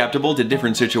clearly adaptable to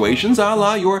different situations, a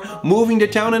la your moving to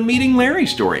town and meeting Larry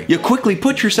story. You quickly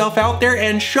put yourself out there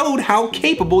and showed how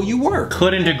capable you were.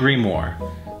 Couldn't agree more.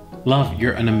 Love,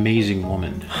 you're an amazing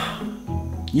woman.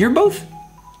 You're both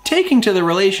taking to the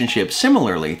relationship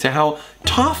similarly to how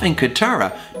Toph and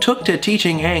Katara took to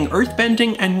teaching Aang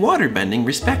earthbending and waterbending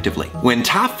respectively. When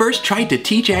Toph first tried to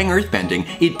teach Aang earthbending,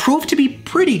 it proved to be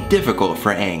pretty difficult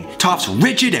for Aang. Toph's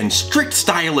rigid and strict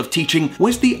style of teaching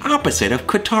was the opposite of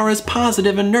Katara's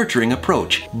positive and nurturing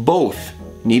approach. Both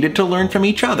needed to learn from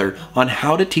each other on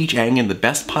how to teach Aang in the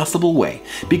best possible way,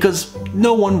 because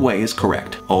no one way is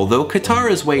correct. Although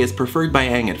Katara's way is preferred by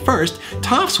Aang at first,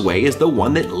 Toph's way is the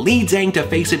one that leads Aang to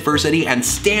face adversity and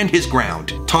stand his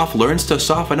ground. Toph learns to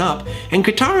soften up, and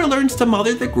Katara learns to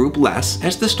mother the group less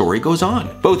as the story goes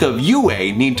on. Both of Yue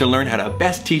need to learn how to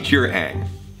best teach your Aang.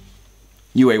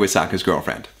 Yue was Sokka's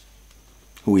girlfriend,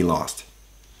 who he lost.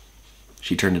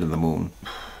 She turned into the moon.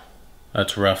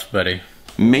 That's rough, Betty.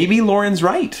 Maybe Lauren's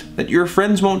right, that your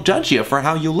friends won't judge you for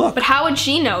how you look. But how would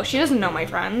she know? She doesn't know my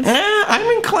friends.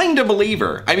 I'm inclined to believe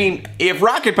her. I mean, if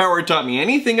Rocket Power taught me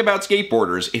anything about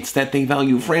skateboarders, it's that they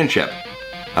value friendship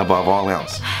above all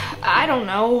else. I don't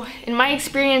know. In my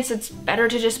experience, it's better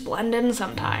to just blend in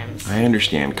sometimes. I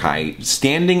understand, Kai.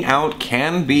 Standing out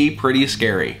can be pretty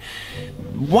scary.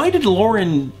 Why did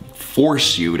Lauren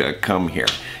force you to come here?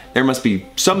 There must be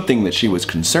something that she was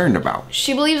concerned about.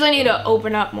 She believes I need to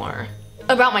open up more.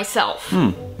 About myself.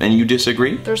 And you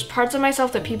disagree? There's parts of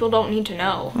myself that people don't need to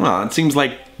know. Well, it seems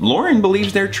like Lauren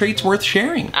believes they're traits worth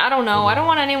sharing. I don't know. I don't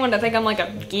want anyone to think I'm like a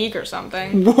geek or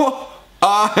something. Whoa!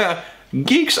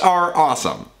 Geeks are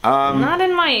awesome. Not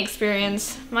in my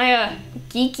experience. My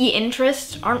geeky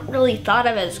interests aren't really thought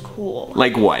of as cool.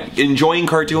 Like what? Enjoying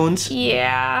cartoons?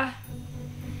 Yeah.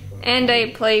 And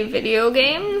I play video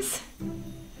games.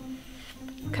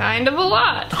 Kind of a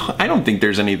lot. I don't think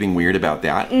there's anything weird about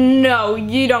that. No,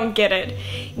 you don't get it.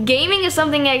 Gaming is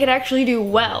something I could actually do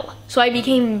well, so I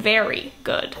became very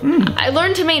good. I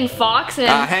learned to main Fox and...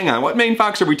 hang on, what main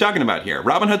Fox are we talking about here?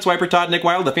 Robin Hood, Swiper, Todd, Nick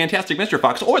Wilde, the Fantastic Mr.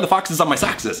 Fox, or the Foxes on my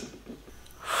Soxes?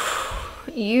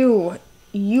 You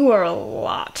are a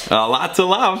lot. A lot to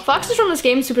love. Fox is from this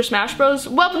game, Super Smash Bros.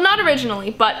 Well, not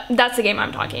originally, but that's the game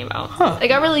I'm talking about. I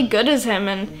got really good as him,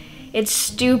 and it's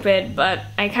stupid, but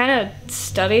I kind of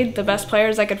studied the best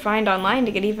players I could find online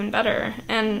to get even better.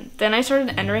 And then I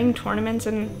started entering tournaments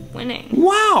and winning.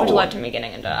 Wow! Which led to me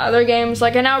getting into other games.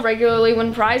 Like I now regularly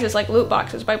win prizes like loot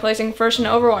boxes by placing first in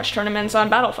Overwatch tournaments on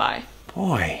Battlefy.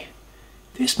 Boy,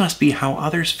 this must be how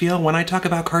others feel when I talk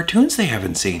about cartoons they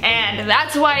haven't seen. And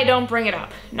that's why I don't bring it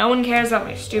up. No one cares about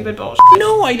my stupid bullshit.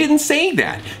 No, I didn't say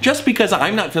that. Just because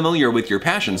I'm not familiar with your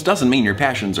passions doesn't mean your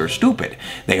passions are stupid.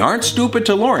 They aren't stupid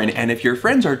to Lauren, and if your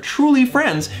friends are truly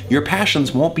friends, your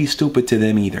passions won't be stupid to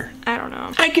them either. I don't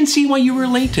know. I can see why you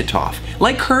relate to Toph.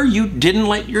 Like her, you didn't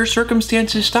let your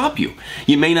circumstances stop you.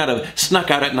 You may not have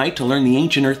snuck out at night to learn the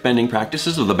ancient earthbending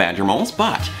practices of the badger moles,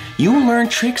 but you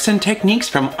learned tricks and techniques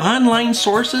from online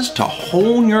sources to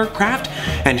hone your craft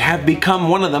and have become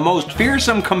one of the most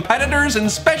fearsome competitors in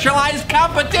specialized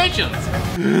competitions.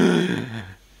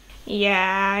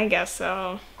 Yeah, I guess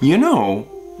so. You know,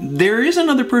 there is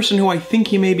another person who I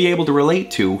think you may be able to relate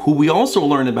to who we also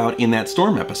learn about in that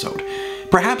Storm episode.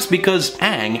 Perhaps because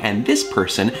Aang and this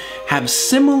person have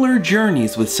similar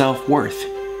journeys with self-worth.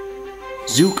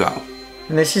 Zuko.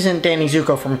 And this isn't Danny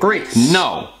Zuko from Greece.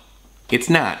 No, it's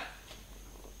not.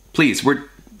 Please,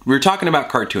 we're talking about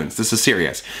cartoons. This is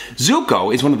serious.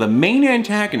 Zuko is one of the main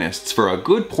antagonists for a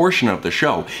good portion of the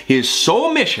show. His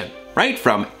sole mission, right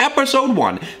from episode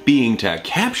 1, being to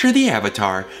capture the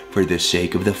Avatar for the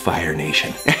sake of the Fire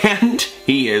Nation. And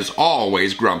he is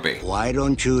always grumpy. Why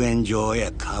don't you enjoy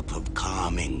a cup of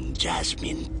calming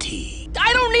jasmine tea?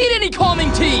 I don't need any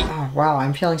calming tea! Oh, wow,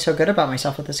 I'm feeling so good about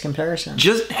myself with this comparison.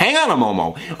 Just hang on a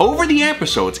Momo. Over the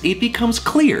episodes, it becomes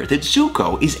clear that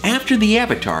Zuko is after the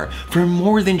Avatar for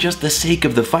more than just the sake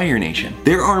of the Fire Nation.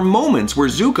 There are moments where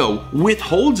Zuko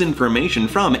withholds information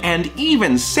from and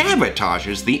even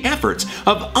sabotages the efforts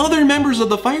of other members of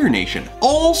the Fire Nation.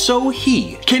 Also,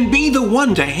 he can be the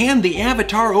one to hand the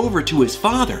Avatar over to his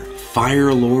father,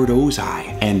 Fire Lord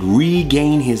Ozai and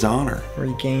regain his honor.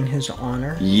 Regain his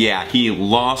honor? Yeah, he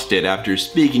lost it after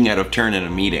speaking out of turn in a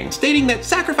meeting, stating that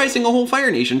sacrificing a whole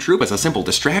Fire Nation troop as a simple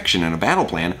distraction in a battle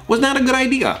plan was not a good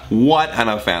idea. What an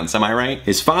offense, am I right?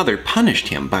 His father punished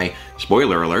him by,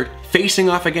 spoiler alert, facing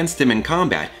off against him in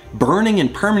combat, burning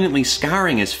and permanently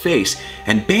scarring his face,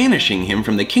 and banishing him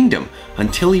from the kingdom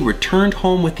until he returned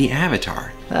home with the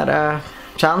Avatar. That,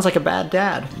 sounds like a bad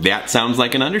dad. That sounds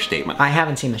like an understatement. I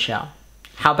haven't seen the show.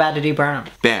 How bad did he burn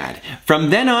him? Bad.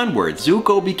 From then onward,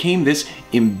 Zuko became this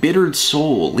embittered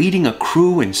soul, leading a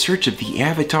crew in search of the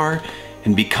Avatar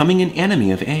and becoming an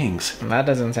enemy of Aang's. That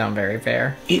doesn't sound very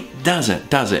fair. It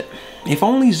doesn't, does it? If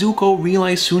only Zuko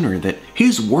realized sooner that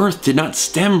his worth did not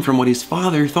stem from what his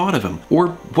father thought of him,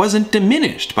 or wasn't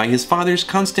diminished by his father's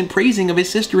constant praising of his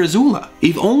sister Azula.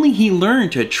 If only he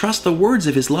learned to trust the words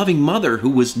of his loving mother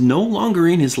who was no longer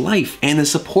in his life, and the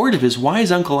support of his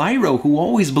wise Uncle Iroh who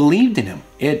always believed in him.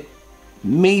 It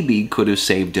maybe could have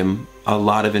saved him a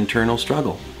lot of internal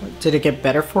struggle. Did it get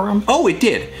better for him? Oh, it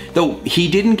did, though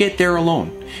he didn't get there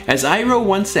alone. As Iroh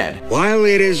once said, While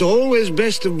it is always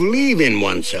best to believe in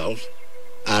oneself,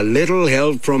 a little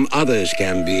help from others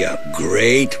can be a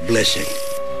great blessing.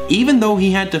 Even though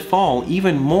he had to fall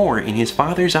even more in his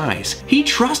father's eyes, he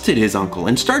trusted his uncle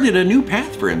and started a new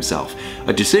path for himself.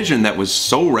 A decision that was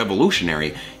so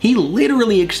revolutionary, he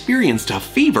literally experienced a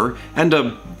fever and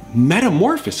a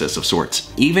metamorphosis of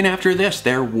sorts. Even after this,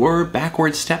 there were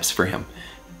backward steps for him,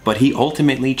 but he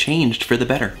ultimately changed for the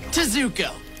better. To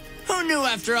Zuko. Who knew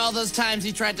after all those times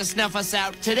he tried to snuff us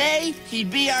out, today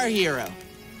he'd be our hero.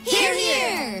 Hear,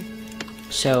 hear!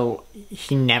 So,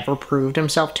 he never proved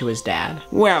himself to his dad?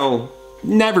 Well,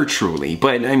 never truly,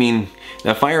 but I mean,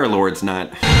 the Fire Lord's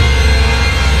not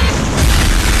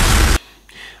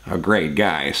a great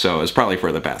guy, so it's probably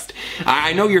for the best.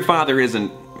 I know your father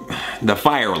isn't the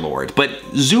Fire Lord, but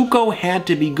Zuko had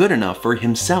to be good enough for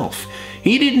himself.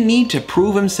 He didn't need to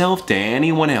prove himself to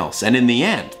anyone else, and in the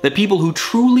end, the people who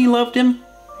truly loved him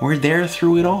were there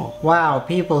through it all. Wow,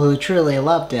 people who truly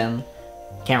loved him.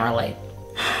 Can't relate.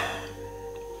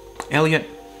 Elliot,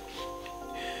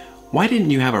 why didn't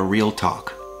you have a real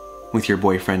talk with your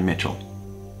boyfriend Mitchell?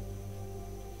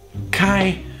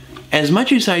 Kai, as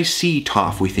much as I see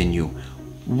Toph within you,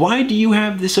 why do you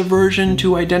have this aversion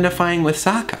to identifying with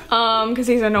Sokka? Because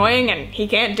he's annoying and he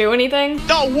can't do anything.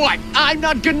 Oh, what? I'm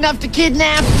not good enough to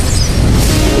kidnap?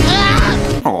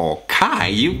 Oh, Kai,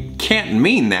 you can't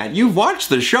mean that. You've watched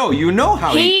the show. You know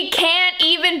how he can't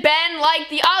even bend like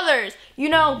the others. You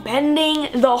know,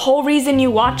 bending, the whole reason you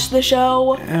watch the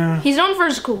show. He's known for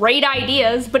his great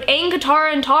ideas, but Aang,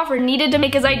 Katara, and Toph needed to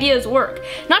make his ideas work.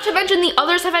 Not to mention the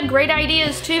others have had great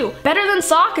ideas too. Better than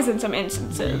Sokka's in some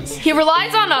instances. He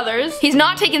relies on others, he's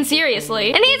not taken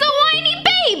seriously, and he's a whiny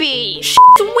baby!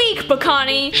 Shit's weak,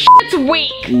 Picani. Shit's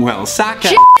weak. Well, Sokka...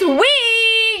 Shit's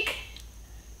weak!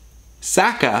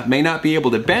 Sokka may not be able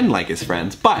to bend like his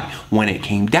friends, but when it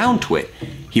came down to it,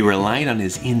 he relied on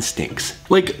his instincts.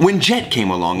 Like when Jet came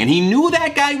along and he knew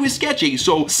that guy was sketchy,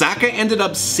 so Sokka ended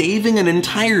up saving an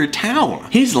entire town.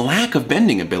 His lack of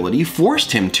bending ability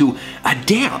forced him to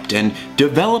adapt and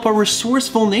develop a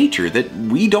resourceful nature that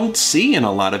we don't see in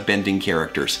a lot of bending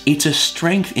characters. It's a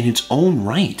strength in its own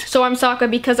right. So I'm Sokka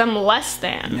because I'm less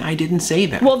than. I didn't say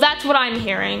that. Well, that's what I'm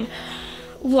hearing.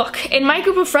 Look, in my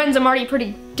group of friends, I'm already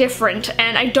pretty different,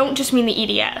 and I don't just mean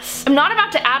the EDS. I'm not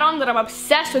about to add on that I'm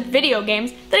obsessed with video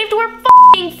games, that I have to wear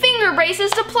f***ing finger braces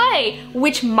to play,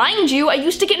 which, mind you, I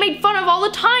used to get made fun of all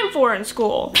the time for in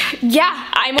school. Yeah,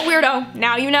 I'm a weirdo,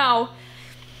 now you know.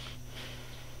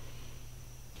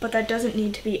 But that doesn't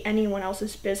need to be anyone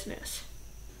else's business.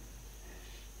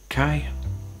 Kai,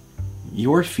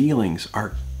 your feelings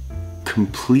are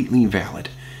completely valid.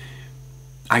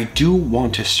 I do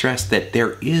want to stress that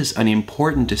there is an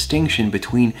important distinction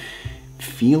between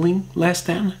feeling less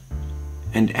than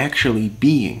and actually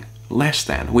being less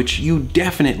than, which you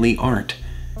definitely aren't.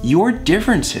 Your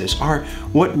differences are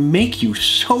what make you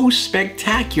so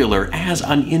spectacular as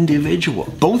an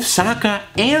individual. Both Sokka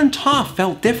and Toph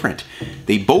felt different.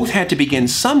 They both had to begin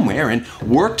somewhere and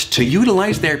worked to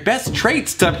utilize their best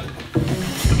traits to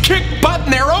kick butt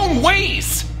in their own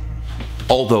ways.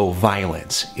 Although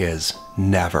violence is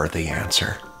never the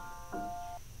answer.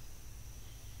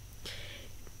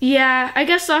 Yeah, I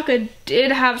guess Sokka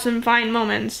did have some fine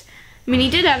moments. I mean, he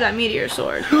did have that meteor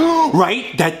sword.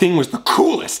 Right? That thing was the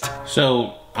coolest.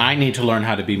 So, I need to learn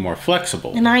how to be more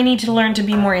flexible. And I need to learn to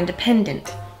be more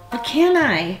independent. But can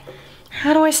I?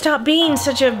 How do I stop being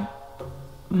such a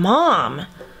mom?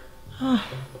 Oh,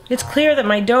 it's clear that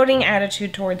my doting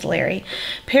attitude towards Larry,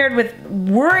 paired with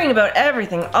worrying about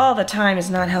everything all the time, is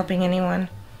not helping anyone.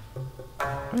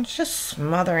 It's just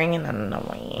smothering and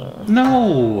annoying.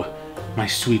 No, my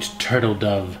sweet turtle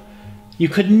dove. You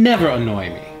could never annoy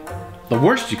me. The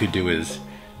worst you could do is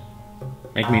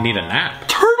make me need a nap.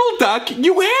 Turtle Duck,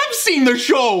 you have seen the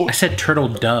show! I said turtle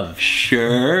dove.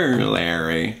 Sure,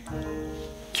 Larry.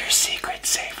 Your secret's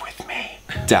safe with me.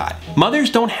 Dot. Mothers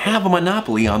don't have a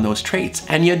monopoly on those traits,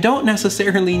 and you don't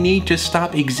necessarily need to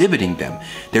stop exhibiting them.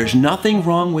 There's nothing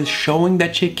wrong with showing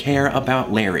that you care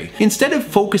about Larry. Instead of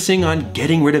focusing on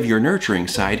getting rid of your nurturing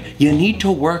side, you need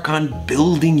to work on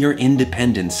building your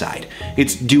independent side.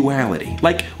 It's duality,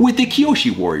 like with the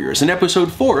Kyoshi Warriors in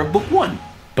episode 4 of book 1.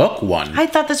 Book 1? I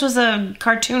thought this was a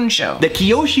cartoon show. The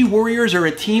Kyoshi Warriors are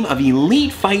a team of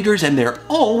elite fighters and they're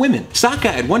all women. Sokka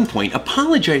at one point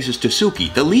apologizes to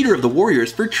Suki, the leader of the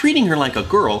warriors, for treating her like a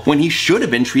girl when he should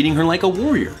have been treating her like a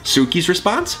warrior. Suki's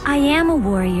response? I am a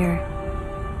warrior.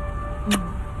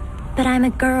 But I'm a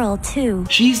girl too.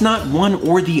 She's not one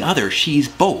or the other, she's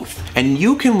both. And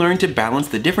you can learn to balance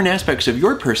the different aspects of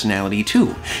your personality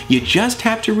too. You just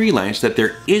have to realize that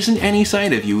there isn't any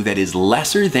side of you that is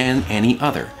lesser than any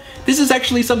other. This is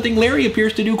actually something Larry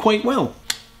appears to do quite well.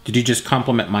 Did you just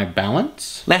compliment my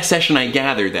balance? Last session I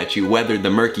gathered that you weathered the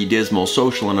murky, dismal,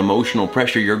 social and emotional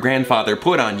pressure your grandfather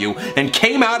put on you and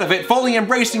came out of it fully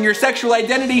embracing your sexual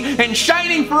identity and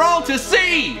shining for all to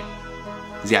see!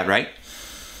 Is that right?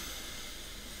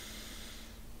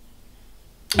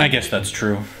 I guess that's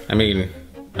true. I mean,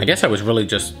 I guess I was really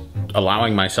just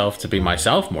allowing myself to be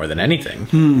myself more than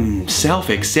anything.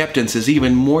 Self-acceptance is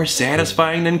even more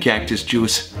satisfying than cactus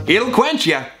juice. It'll quench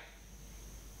ya!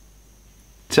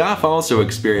 Toph also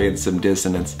experienced some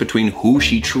dissonance between who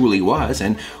she truly was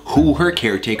and who her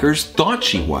caretakers thought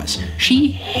she was.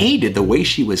 She hated the way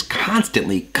she was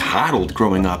constantly coddled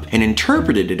growing up and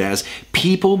interpreted it as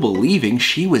people believing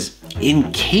she was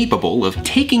incapable of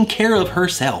taking care of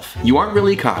herself. You aren't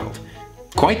really coddled.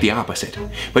 Quite the opposite.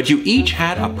 But you each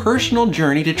had a personal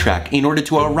journey to trek in order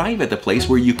to arrive at the place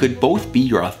where you could both be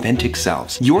your authentic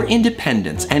selves. Your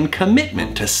independence and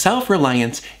commitment to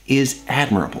self-reliance is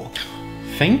admirable.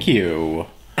 Thank you.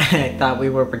 I thought we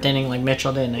were pretending like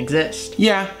Mitchell didn't exist.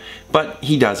 Yeah, but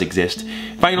he does exist.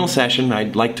 Final session,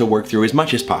 I'd like to work through as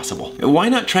much as possible. Why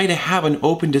not try to have an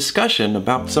open discussion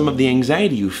about some of the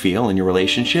anxiety you feel in your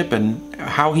relationship and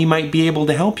how he might be able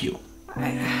to help you?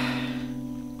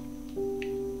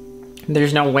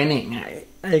 There's no winning.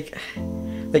 Like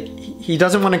he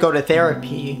doesn't want to go to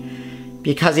therapy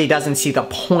because he doesn't see the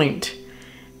point.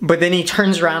 But then he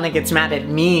turns around and gets mad at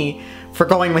me for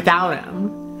going without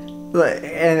him.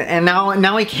 And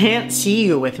now he can't see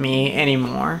you with me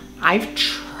anymore. I've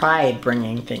tried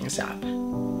bringing things up.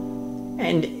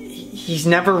 And he's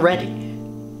never ready.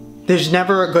 There's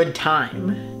never a good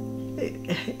time.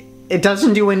 It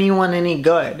doesn't do anyone any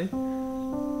good.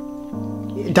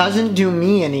 It doesn't do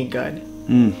me any good.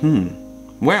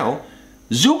 Well,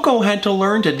 Zuko had to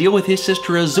learn to deal with his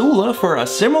sister Azula for a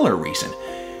similar reason.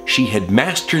 She had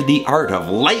mastered the art of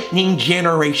lightning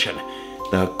generation.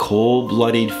 The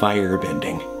cold-blooded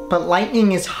firebending. But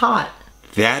lightning is hot.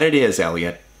 That it is,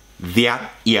 Elliot.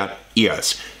 That it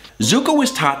is. Zuko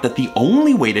was taught that the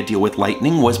only way to deal with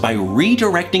lightning was by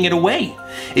redirecting it away.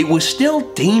 It was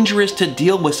still dangerous to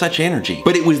deal with such energy,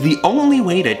 but it was the only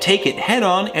way to take it head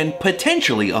on and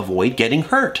potentially avoid getting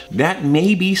hurt. That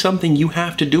may be something you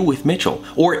have to do with Mitchell,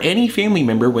 or any family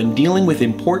member when dealing with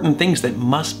important things that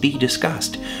must be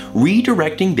discussed.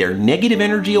 Redirecting their negative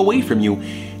energy away from you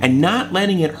and not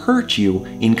letting it hurt you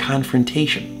in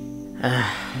confrontation.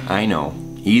 I know,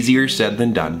 easier said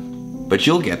than done, but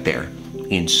you'll get there.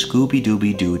 In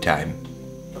Scooby-Dooby-Doo time.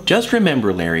 Just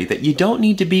remember, Larry, that you don't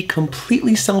need to be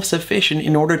completely self-sufficient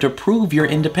in order to prove your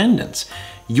independence.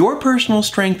 Your personal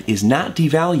strength is not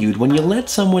devalued when you let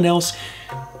someone else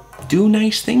do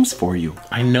nice things for you.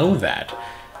 I know that.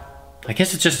 I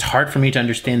guess it's just hard for me to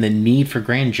understand the need for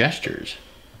grand gestures.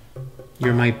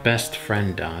 You're my best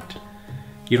friend, Dot.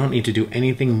 You don't need to do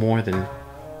anything more than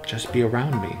just be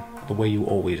around me the way you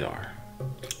always are.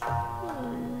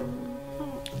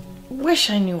 Wish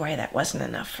I knew why that wasn't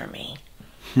enough for me.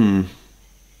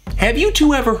 Have you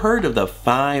two ever heard of the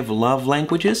 5 love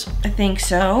languages? I think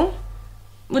so.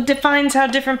 It defines how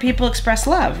different people express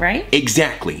love, right?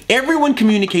 Exactly. Everyone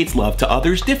communicates love to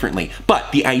others differently,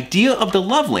 but the idea of the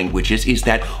love languages is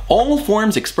that all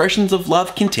forms expressions of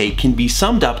love can be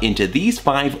summed up into these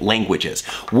 5 languages: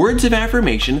 words of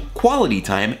affirmation, quality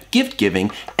time, gift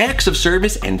giving, acts of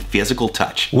service, and physical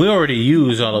touch. We already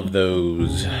use all of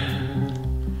those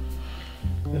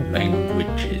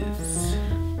languages.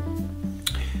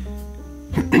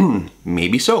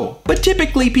 maybe so, but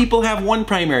typically people have one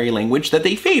primary language that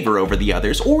they favor over the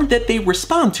others or that they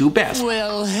respond to best.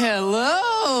 Well,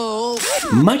 hello!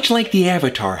 Much like the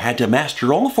Avatar had to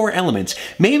master all 4 elements,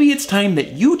 maybe it's time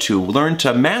that you two learn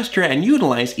to master and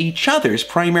utilize each other's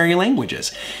primary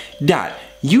languages. Dot,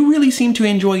 you really seem to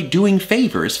enjoy doing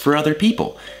favors for other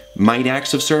people. Might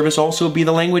acts of service also be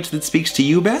the language that speaks to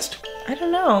you best? I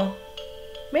don't know.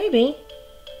 Maybe.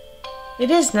 It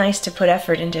is nice to put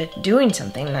effort into doing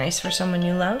something nice for someone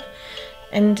you love.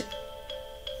 And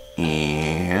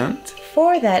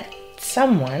for that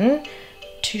someone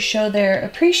to show their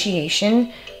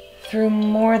appreciation through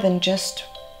more than just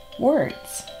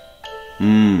words.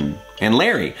 And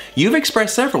Larry, you've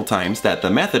expressed several times that the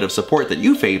method of support that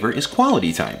you favor is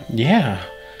quality time. Yeah.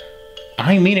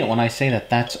 I mean it when I say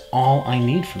that that's all I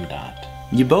need from Dot.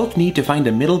 You both need to find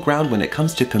a middle ground when it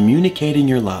comes to communicating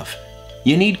your love.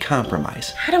 You need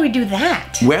compromise. How do we do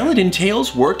that? Well, it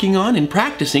entails working on and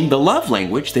practicing the love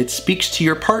language that speaks to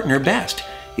your partner best.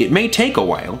 It may take a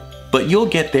while, but you'll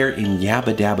get there in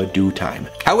yabba dabba doo time.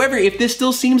 However, if this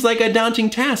still seems like a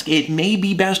daunting task, it may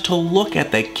be best to look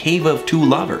at the Cave of Two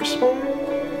Lovers.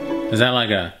 Is that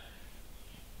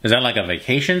like a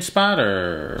vacation spot,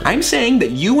 or? I'm saying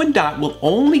that you and Dot will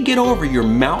only get over your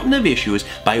mountain of issues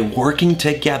by working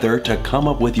together to come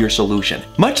up with your solution.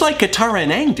 Much like Katara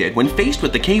and Aang did when faced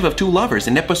with the Cave of Two Lovers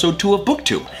in episode 2 of book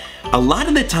 2. A lot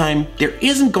of the time, there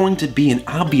isn't going to be an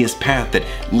obvious path that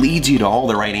leads you to all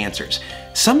the right answers.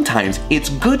 Sometimes it's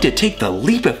good to take the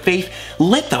leap of faith,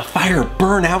 let the fire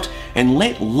burn out, and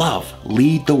let love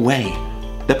lead the way.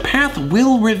 The path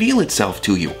will reveal itself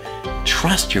to you.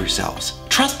 Trust yourselves.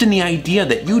 Trust in the idea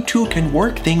that you two can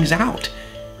work things out,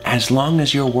 as long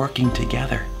as you're working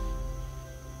together.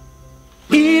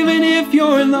 Even if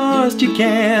you're lost, you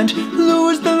can't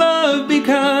lose the love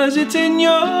because it's in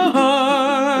your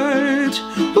heart.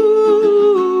 Ooh.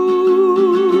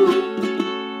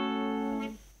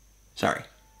 Sorry.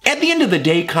 At the end of the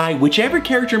day, Kai, whichever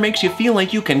character makes you feel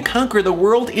like you can conquer the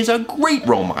world is a great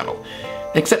role model.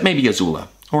 Except maybe Azula,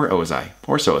 or Ozai,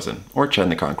 or Sozin, or Chun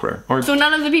the Conqueror, or... So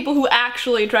none of the people who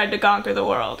actually tried to conquer the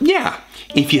world. Yeah.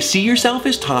 If you see yourself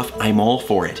as tough, I'm all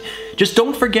for it. Just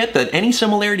don't forget that any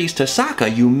similarities to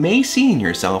Sokka you may see in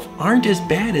yourself aren't as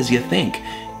bad as you think.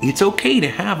 It's okay to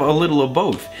have a little of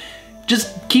both.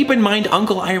 Just keep in mind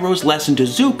Uncle Iroh's lesson to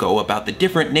Zuko about the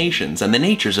different nations and the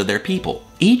natures of their people.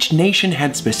 Each nation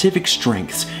had specific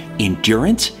strengths,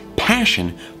 endurance,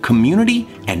 passion, community,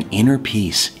 and inner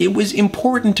peace. It was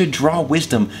important to draw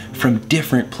wisdom from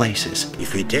different places.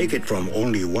 If we take it from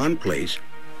only one place,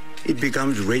 it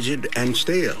becomes rigid and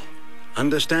stale.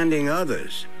 Understanding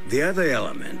others, the other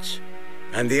elements,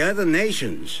 and the other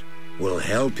nations will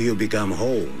help you become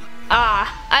whole.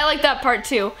 Ah, I like that part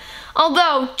too.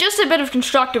 Although, just a bit of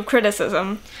constructive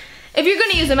criticism. If you're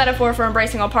going to use a metaphor for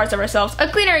embracing all parts of ourselves, a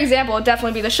cleaner example would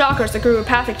definitely be the chakras that Guru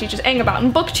Pathik teaches Aang about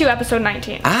in Book 2, Episode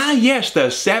 19. Ah yes, the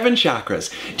 7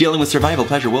 chakras, dealing with survival,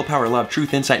 pleasure, willpower, love,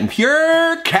 truth, insight, and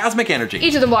pure cosmic energy.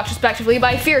 Each of them blocked respectively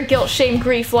by fear, guilt, shame,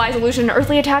 grief, lies, illusion, and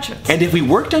earthly attachments. And if we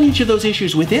worked on each of those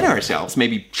issues within ourselves,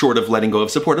 maybe short of letting go of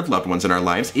supportive loved ones in our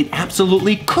lives, it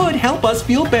absolutely could help us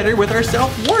feel better with our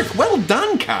self-worth. Well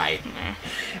done, Kai.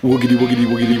 Woogity, woogity,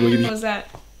 woogity, woogity. What was that?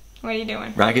 What are you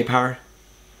doing? Rocket power?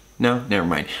 No, never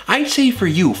mind. I'd say for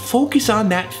you, focus on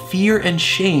that fear and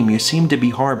shame you seem to be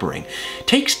harboring.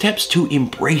 Take steps to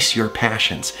embrace your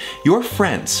passions. Your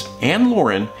friends and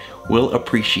Lauren will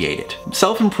appreciate it.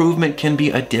 Self-improvement can be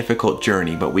a difficult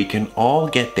journey, but we can all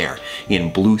get there.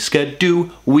 In Blue Skidoo,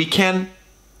 we can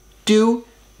do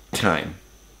time.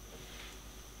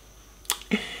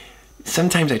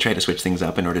 Sometimes I try to switch things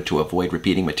up in order to avoid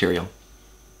repeating material.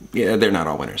 Yeah, they're not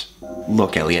all winners.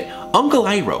 Look, Elliot, Uncle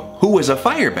Iroh, who was a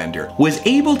firebender, was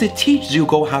able to teach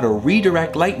Zuko how to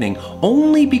redirect lightning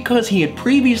only because he had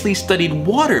previously studied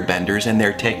waterbenders and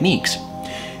their techniques.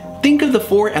 Think of the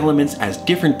 4 elements as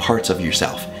different parts of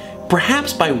yourself.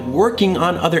 Perhaps by working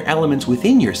on other elements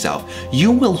within yourself,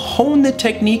 you will hone the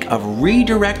technique of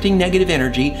redirecting negative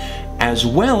energy as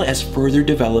well as further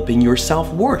developing your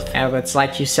self-worth. Yeah, but it's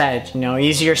like you said, you know,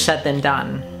 easier said than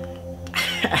done.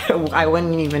 I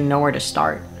wouldn't even know where to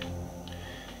start.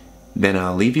 Then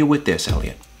I'll leave you with this,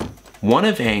 Elliot. One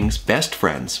of Aang's best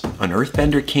friends, an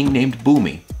earthbender king named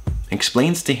Bumi,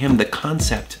 explains to him the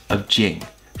concept of Jing.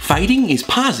 Fighting is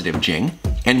positive Jing,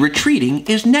 and retreating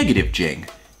is negative Jing.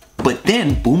 But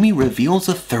then Bumi reveals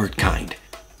a third kind,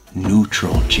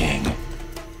 neutral Jing.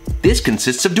 This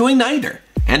consists of doing neither,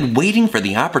 and waiting for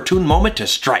the opportune moment to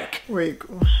strike. Where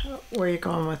are you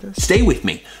going with this? Stay with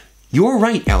me. You're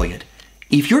right, Elliot.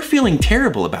 If you're feeling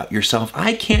terrible about yourself,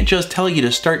 I can't just tell you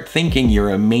to start thinking you're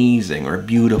amazing or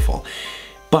beautiful.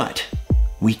 But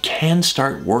we can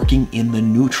start working in the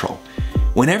neutral.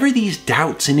 Whenever these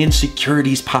doubts and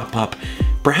insecurities pop up,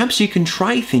 perhaps you can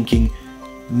try thinking,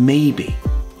 maybe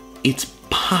it's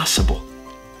possible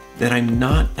that I'm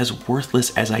not as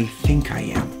worthless as I think I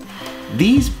am.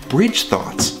 These bridge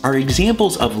thoughts are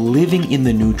examples of living in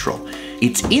the neutral.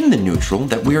 It's in the neutral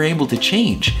that we're able to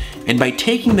change, and by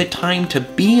taking the time to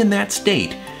be in that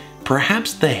state,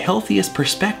 perhaps the healthiest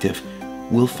perspective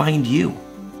will find you.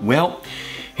 Well,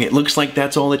 it looks like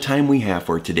that's all the time we have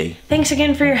for today. Thanks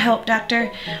again for your help,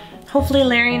 Doctor. Hopefully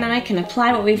Larry and I can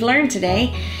apply what we've learned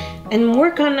today and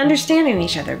work on understanding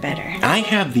each other better. I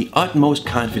have the utmost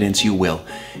confidence you will.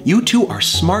 You two are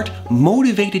smart,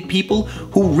 motivated people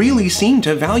who really seem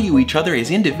to value each other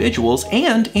as individuals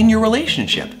and in your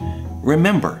relationship.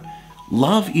 Remember,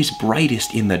 love is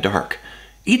brightest in the dark.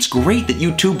 It's great that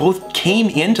you two both came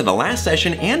into the last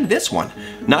session and this one,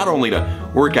 not only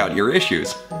to work out your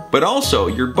issues, but also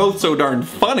you're both so darn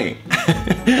funny.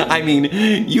 I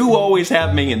mean, you always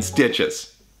have me in stitches.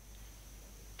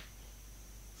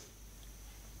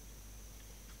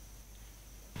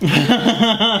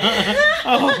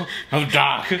 oh,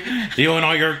 Doc, you and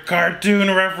all your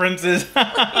cartoon references.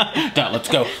 Doc, let's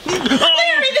go.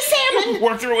 Larry the salmon!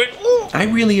 Work through it. I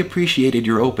really appreciated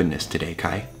your openness today,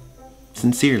 Kai.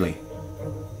 Sincerely.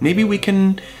 Maybe we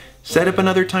can set up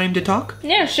another time to talk?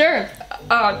 Yeah, sure.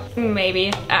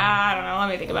 Maybe. I don't know. Let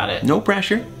me think about it. No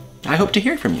pressure. I hope to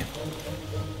hear from you.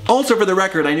 Also, for the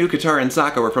record, I knew Katara and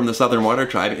Sokka were from the Southern Water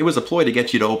Tribe. It was a ploy to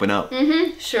get you to open up.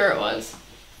 Mm-hmm. Sure it was.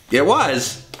 It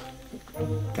was.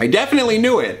 I definitely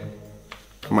knew it.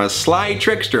 I'm a sly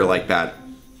trickster like that.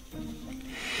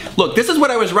 Look, this is what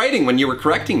I was writing when you were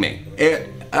correcting me. Sure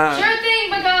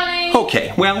thing, Picani.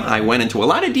 Okay, well, I went into a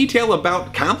lot of detail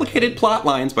about complicated plot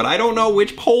lines, but I don't know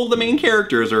which pole the main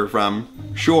characters are from.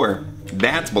 Sure,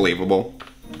 that's believable.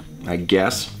 I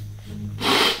guess.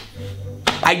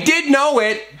 I did know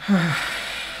it!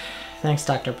 Thanks,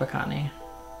 Dr. Picani,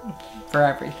 for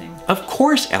everything. Of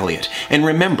course, Elliot. And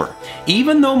remember,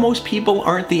 even though most people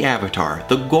aren't the Avatar,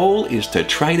 the goal is to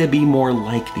try to be more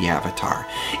like the Avatar.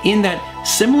 In that,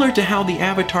 similar to how the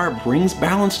Avatar brings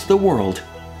balance to the world,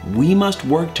 we must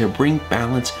work to bring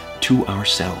balance to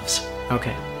ourselves.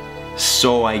 Okay.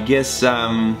 So I guess,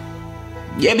 that's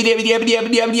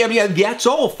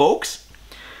all, folks.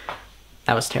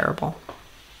 That was terrible.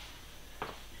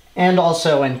 And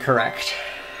also incorrect.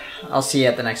 I'll see you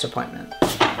at the next appointment.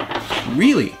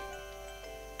 Really?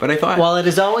 But I thought... Well, it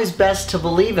is always best to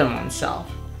believe in oneself.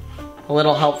 A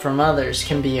little help from others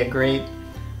can be a great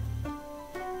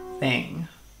thing.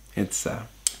 It's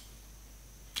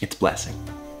blessing.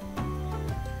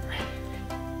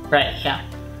 Right, yeah.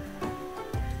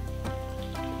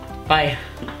 Bye.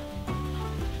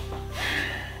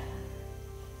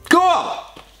 Cool!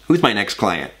 Who's my next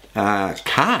client?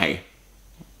 Kai.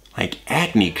 Like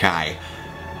Acne Kai.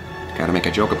 Gotta make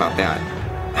a joke about that.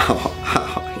 Oh,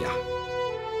 yeah.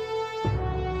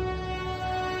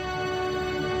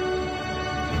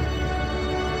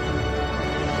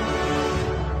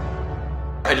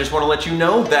 I just want to let you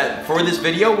know that for this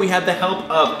video, we had the help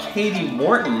of Katie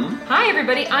Morton. Hi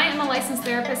everybody, I am a licensed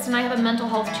therapist and I have a mental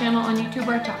health channel on YouTube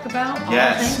where I talk about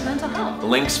all things mental health. The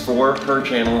links for her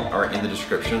channel are in the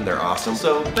description. They're awesome.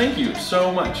 So thank you so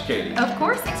much, Katie. Of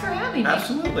course, thanks for having me.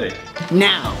 Absolutely.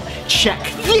 Now, check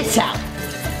this out.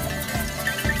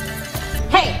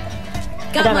 Hey!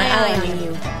 Got my eye on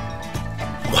you.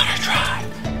 Water Tribe.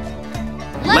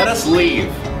 Let us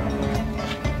leave.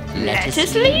 Let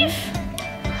us leave?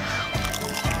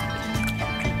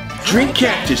 Drink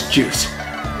cactus juice.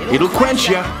 It'll quench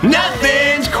ya.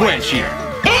 Nothing's quenchier.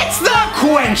 It's the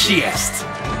quenchiest.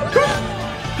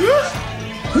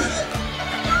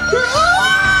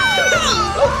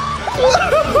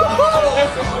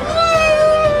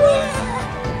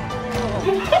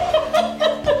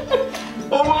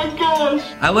 Oh my gosh.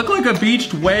 I look like a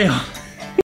beached whale.